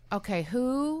before. Okay,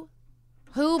 who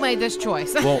made this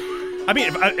choice? Well, I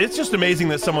mean, it's just amazing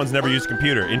that someone's never used a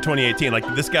computer in 2018. Like,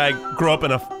 this guy grew up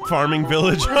in a farming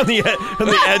village on the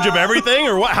edge of everything,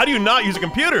 or what? How do you not use a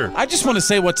computer? I just want to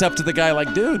say what's up to the guy.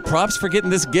 Like, dude, props for getting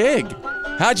this gig.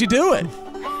 How'd you do it?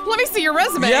 Let me see your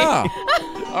resume. Yeah.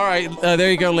 All right, there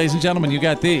you go, ladies and gentlemen. You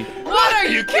got the... What, are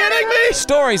you kidding me?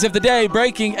 Stories of the day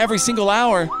breaking every single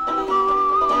hour.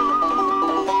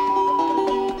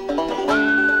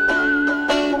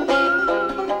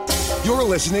 You're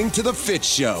listening to The Fitz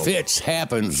Show. Fitz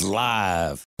happens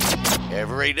live.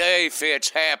 Every day, Fitz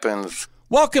happens.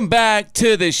 Welcome back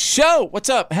to the show. What's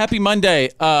up? Happy Monday.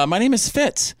 My name is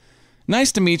Fitz.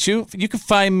 Nice to meet you. You can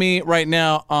find me right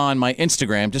now on my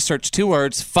Instagram. Just search 2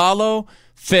 words, follow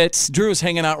Fitz. Drew's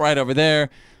hanging out right over there.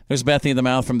 There's Bethany the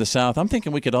Mouth from the South. I'm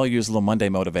thinking we could all use a little Monday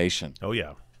motivation. Oh,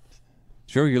 yeah.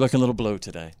 Drew, you're looking a little blue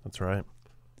today. That's right.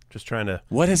 Just trying to...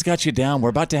 What has got you down? We're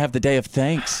about to have the day of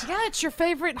thanks. Yeah, it's your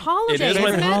favorite holiday. It is my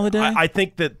isn't it? holiday. I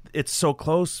think that it's so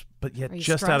close, but yet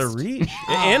just out of reach.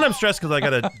 And I'm stressed because I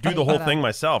got to do the whole thing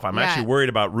myself. I'm actually worried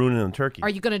about ruining the turkey. Are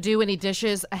you going to do any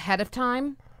dishes ahead of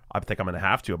time? I think I'm going to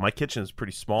have to. My kitchen is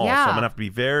pretty small, Yeah. so I'm going to have to be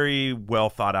very well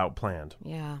thought out planned.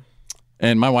 Yeah.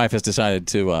 And my wife has decided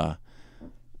to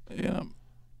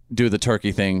do the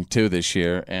turkey thing, too, this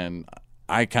year. And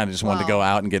I kind of just wanted to go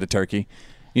out and get a turkey.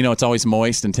 You know, it's always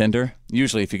moist and tender,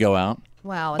 usually if you go out.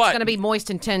 Well, it's going to be moist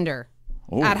and tender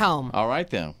at home. All right,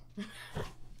 then.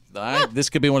 This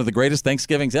could be one of the greatest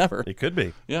Thanksgivings ever. It could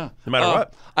be. Yeah. No matter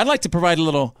what. I'd like to provide a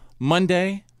little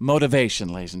Monday motivation,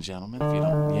 ladies and gentlemen, if you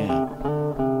don't. Yeah.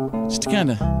 Just to kind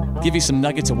of give you some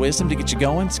nuggets of wisdom to get you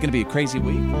going. It's going to be a crazy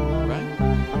week, right?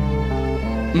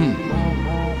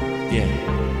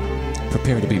 Yeah.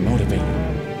 Prepare to be motivated.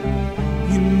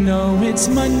 You know it's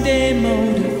Monday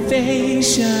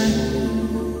motivation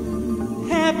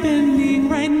happening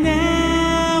right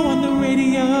now on the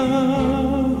radio.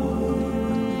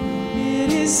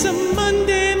 It is a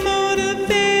Monday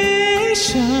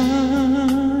motivation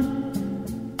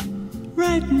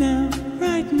right now.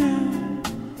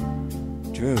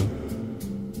 Drew,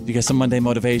 you got some Monday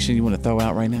motivation you want to throw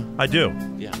out right now? I do.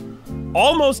 Yeah.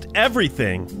 Almost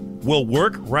everything will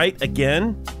work right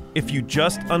again if you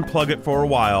just unplug it for a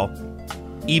while,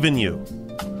 even you.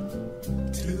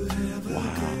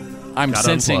 Wow. I'm Gotta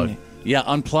sensing, unplug.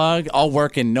 unplug. All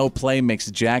work and no play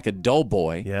makes Jack a dull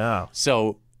boy. Yeah.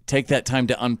 So take that time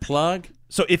to unplug.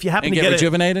 So if you happen and to get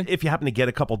rejuvenated, if you happen to get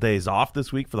a couple days off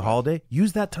this week for the holiday,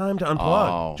 use that time to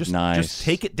unplug. Oh, just nice.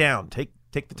 take it down. Take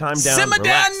the time down. Simmer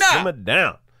relax, down. Simmer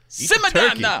down. Eat Simmer the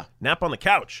turkey. down. Nap on the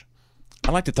couch.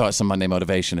 I'd like to throw out some Monday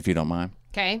motivation if you don't mind.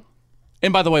 Okay.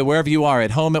 And by the way, wherever you are,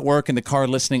 at home, at work, in the car,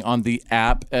 listening on the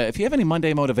app, if you have any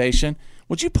Monday motivation,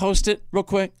 would you post it real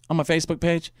quick on my Facebook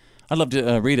page? I'd love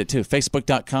to read it too.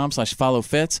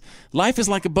 Facebook.com/followfitz. Life is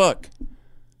like a book.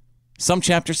 Some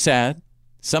chapters sad,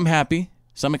 some happy,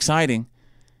 some exciting.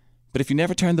 But if you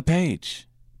never turn the page,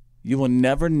 you will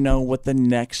never know what the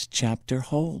next chapter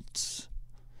holds.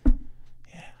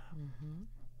 Yeah.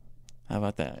 How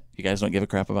about that? You guys don't give a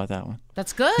crap about that one?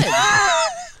 That's good.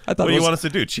 I thought What do you want us to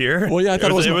do? Cheer? Well, yeah, I thought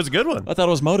it was a good one. I thought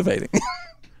it was motivating.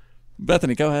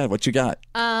 Bethany, go ahead. What you got?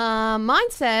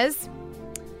 Mine says,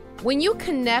 when you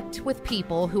connect with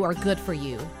people who are good for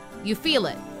you, you feel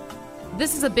it.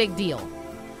 This is a big deal.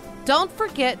 Don't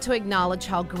forget to acknowledge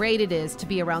how great it is to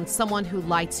be around someone who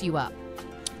lights you up.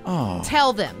 Oh.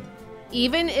 Tell them,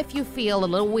 even if you feel a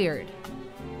little weird,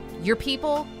 your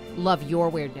people love your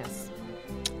weirdness.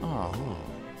 Oh.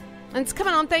 And it's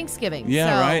coming on Thanksgiving.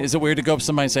 Yeah, so, right? Is it weird to go up to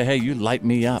somebody and say, hey, you light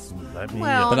me up?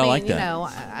 Well, But I like you that. know,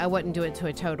 I wouldn't do it to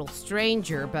a total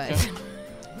stranger, but...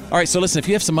 All right, so listen, if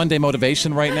you have some Monday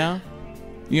motivation right now,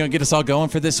 you know, get us all going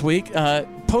for this week,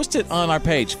 post it on our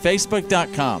page,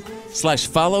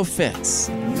 facebook.com/followfitz.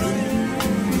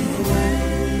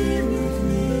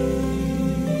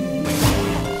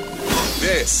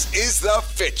 This is The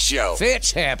Fitz Show.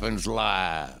 Fitz happens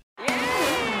live.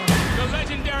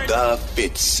 The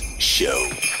Fitz Show.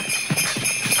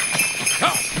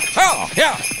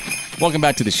 Yeah. Welcome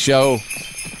back to the show,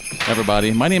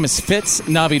 everybody. My name is Fitz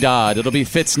Navidad. It'll be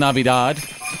Fitz Navidad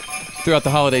throughout the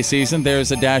holiday season.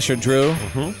 There's a Dasher Drew.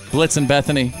 Blitz and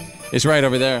Bethany is right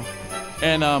over there.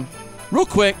 And real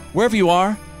quick, wherever you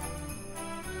are,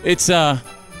 it's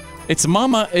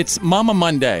Mama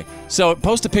Monday. So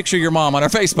post a picture of your mom on our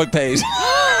Facebook page.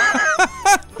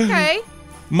 Okay.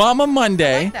 Mama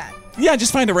Monday. I like that. Yeah,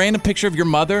 just find a random picture of your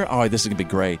mother. Oh, this is going to be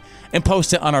great. And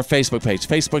post it on our Facebook page,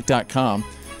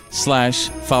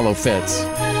 facebook.com/followfitz.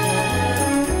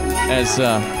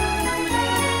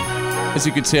 As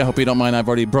you can see, I hope you don't mind, I've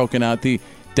already broken out the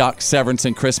Doc Severance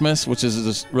and Christmas, which is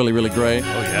just really, really great.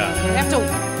 Oh, yeah. You have to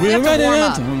warm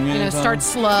up. You know, start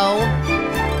slow.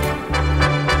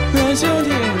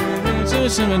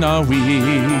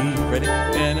 Ready?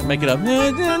 And make it up.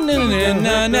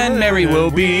 Merry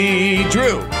will be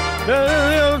Drew.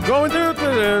 Going through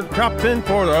Dropping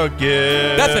for the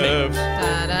gift. Bethany.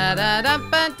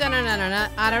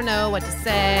 I don't know what to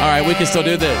say. All right, we can still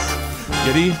do this.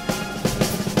 Giddy?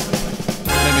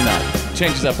 Maybe not.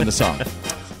 Changes up in the song.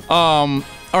 All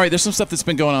right, there's some stuff that's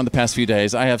been going on the past few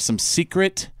days. I have some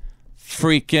secret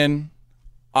freaking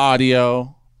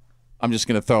audio I'm just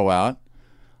going to throw out.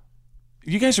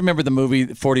 You guys remember the movie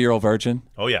 40-Year-Old Virgin?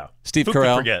 Oh, yeah. Steve Who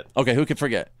Carell? could forget? Okay, who could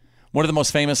forget? One of the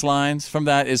most famous lines from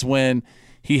that is when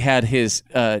he had his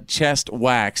chest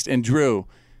waxed. And Drew,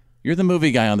 you're the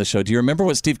movie guy on the show. Do you remember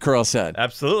what Steve Carell said?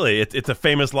 Absolutely. It's a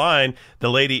famous line. The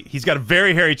lady, he's got a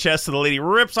very hairy chest, so the lady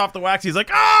rips off the wax. He's like,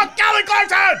 oh, Kelly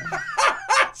Clarkson!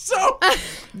 So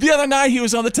the other night he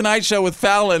was on The Tonight Show with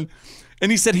Fallon, and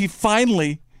he said he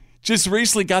finally just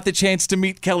recently got the chance to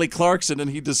meet Kelly Clarkson, and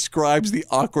he describes the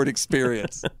awkward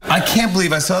experience. I can't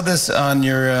believe I saw this on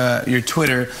your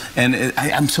Twitter, and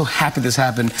I'm so happy this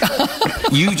happened.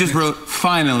 You just wrote,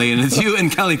 finally, and it's you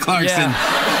and Kelly Clarkson.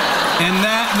 Yeah. And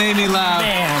that made me laugh.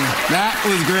 Man. That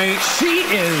was great. She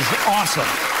is awesome.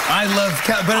 I love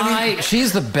Kelly, but I mean,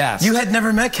 she's the best. You had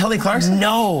never met Kelly Clarkson?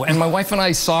 No, and my wife and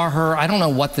I saw her. I don't know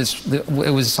what it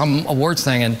was some awards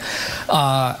thing, and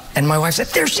my wife said,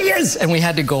 "There she is!" And we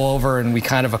had to go over, and we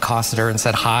kind of accosted her and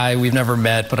said, "Hi, we've never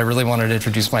met, but I really wanted to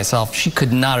introduce myself." She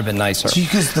could not have been nicer.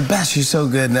 She's the best. She's so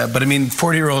good. But I mean,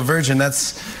 40-Year-Old Virgin.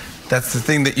 That's the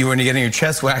thing that when you're getting your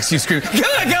chest waxed, you scream,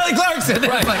 "Kelly Clarkson!"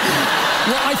 Right.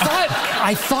 Well,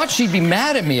 I thought she'd be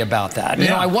mad at me about that. You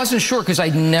know, I wasn't sure because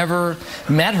I'd never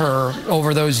met her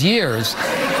over those years,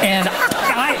 and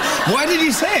why did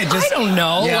he say it? I don't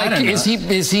know. Yeah, like,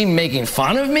 is he making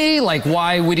fun of me? Like,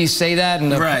 why would he say that in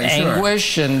the anguish?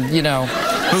 Sure. And you know,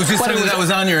 it was just something that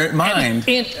was on your mind.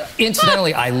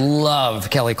 Incidentally, I love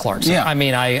Kelly Clarkson. Yeah. I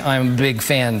mean, I'm a big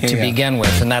fan to begin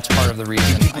with, and that's part of the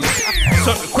reason.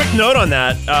 So, quick note on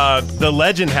that. The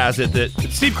legend has it that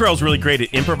Steve Carell's really great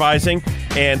at improvising,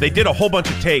 and they did a whole bunch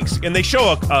of takes, and they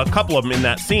show a couple of them in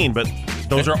that scene, but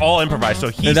those are all improvised. So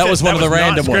that was one of the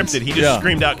random ones. He just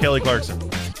screamed out Kelly Clarkson.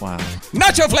 Wow.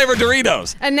 Nacho flavored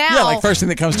Doritos. And now, like first thing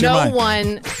that comes to your mind. No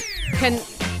one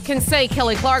can say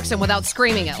Kelly Clarkson without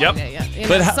screaming it. Yep. Like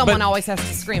that. Someone always has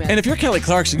to scream it. And if you're Kelly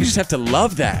Clarkson, you just have to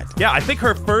love that. Yeah, I think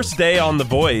her first day on The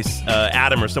Voice,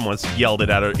 Adam or someone yelled it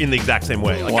at her in the exact same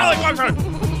way. Like, Wow. Kelly Clarkson!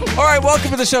 All right,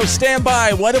 welcome to the show. Stand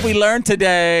by. What did we learn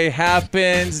today?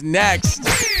 Happens next.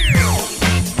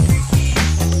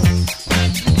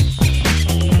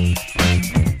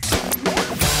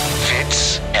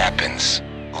 Fitz happens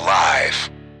live.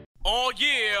 Oh,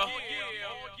 yeah.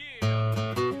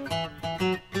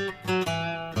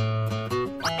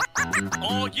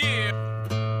 Oh, yeah.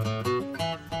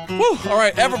 Woo. All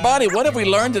right, everybody, what have we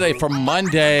learned today for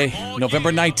Monday,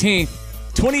 November 19th,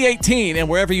 2018? And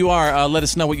wherever you are, let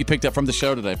us know what you picked up from the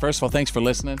show today. First of all, thanks for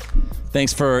listening.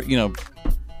 Thanks for,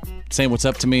 saying what's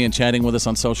up to me and chatting with us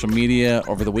on social media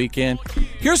over the weekend.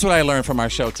 Here's what I learned from our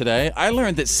show today. I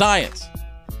learned that science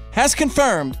has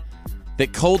confirmed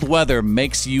that cold weather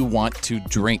makes you want to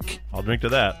drink. I'll drink to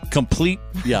that.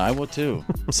 Yeah, I will too.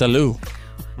 Salud.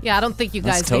 Yeah, I don't think you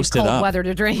guys need toast it cold up. weather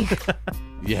to drink.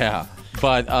 Yeah,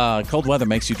 but cold weather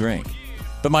makes you drink.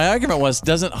 But my argument was,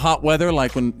 doesn't hot weather,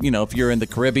 like when, if you're in the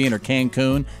Caribbean or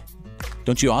Cancun,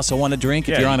 don't you also want to drink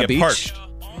if you're on a beach? Parched.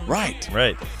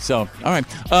 Right. So, all right.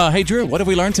 Hey, Drew, what have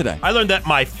we learned today? I learned that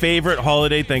my favorite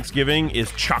holiday, Thanksgiving,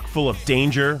 is chock full of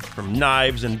danger from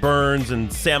knives and burns and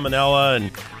salmonella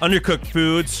and undercooked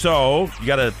food. So you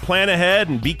got to plan ahead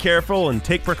and be careful and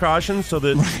take precautions so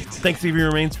that Thanksgiving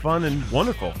remains fun and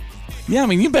wonderful. Yeah, I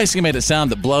mean, you basically made it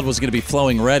sound that blood was going to be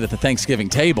flowing red at the Thanksgiving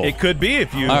table. It could be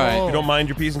if you don't mind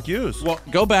your P's and Q's. Well,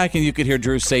 go back and you could hear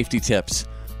Drew's safety tips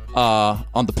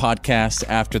on the podcast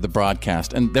after the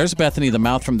broadcast. And there's Bethany, the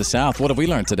mouth from the South. What have we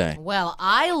learned today? Well,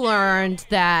 I learned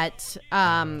that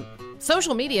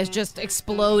social media has just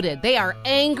exploded. They are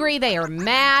angry. They are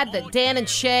mad that Dan and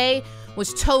Shay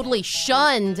was totally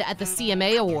shunned at the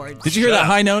CMA Awards. Did you hear that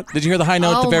high note? Did you hear the high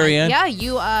note at the very end? Yeah,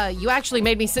 you actually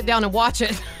made me sit down and watch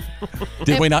it.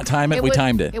 Did we not time it? We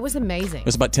timed it. It was amazing. It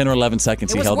was about 10 or 11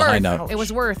 seconds he held the high note. It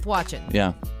was worth watching.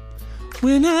 Yeah.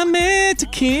 When I met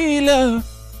tequila,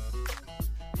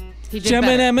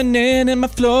 jumping at my nan in my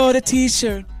Florida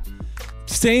t-shirt,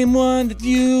 same one that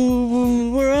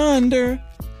you were under.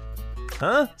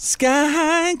 Huh? Sky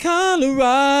high in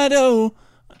Colorado.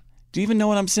 Do you even know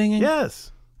what I'm singing?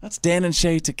 Yes. That's Dan and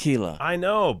Shay Tequila. I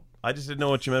know. I just didn't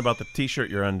know what you meant about the T-shirt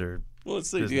you're under. Well,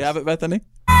 let's see. Business. Do you have it, Bethany?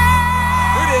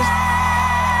 Here it is.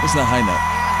 This is the high note.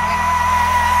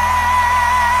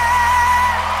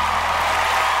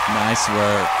 Nice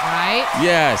work. Right?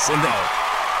 Yes.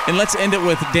 And let's end it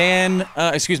with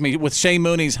with Shay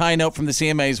Mooney's high note from the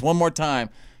CMAs one more time.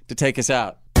 to take us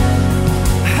out. Time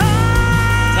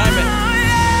it.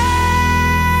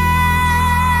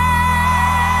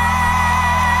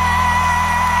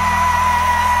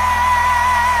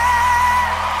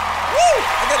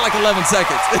 I got like 11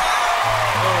 seconds.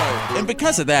 And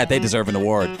because of that, they deserve an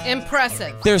award.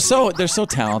 Impressive. They're so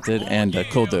talented and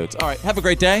cool dudes. All right, have a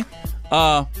great day.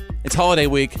 It's holiday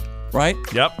week, right?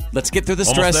 Yep. Let's get through the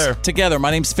Almost stress there. together.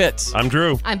 My name's Fitz. I'm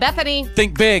Drew. I'm Bethany.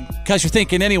 Think big, because you're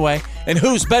thinking anyway. And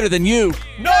who's better than you?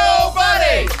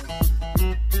 Nobody!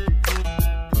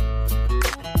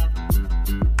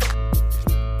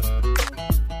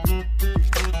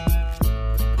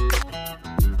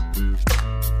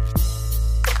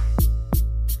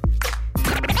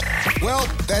 Well,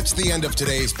 that's the end of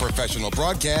today's professional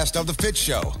broadcast of The Fitz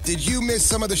Show. Did you miss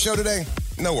some of the show today?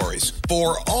 No worries.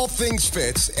 For all things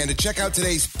Fitz and to check out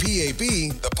today's PAB,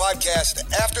 the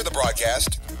podcast after the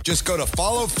broadcast, just go to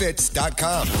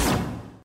followfitz.com.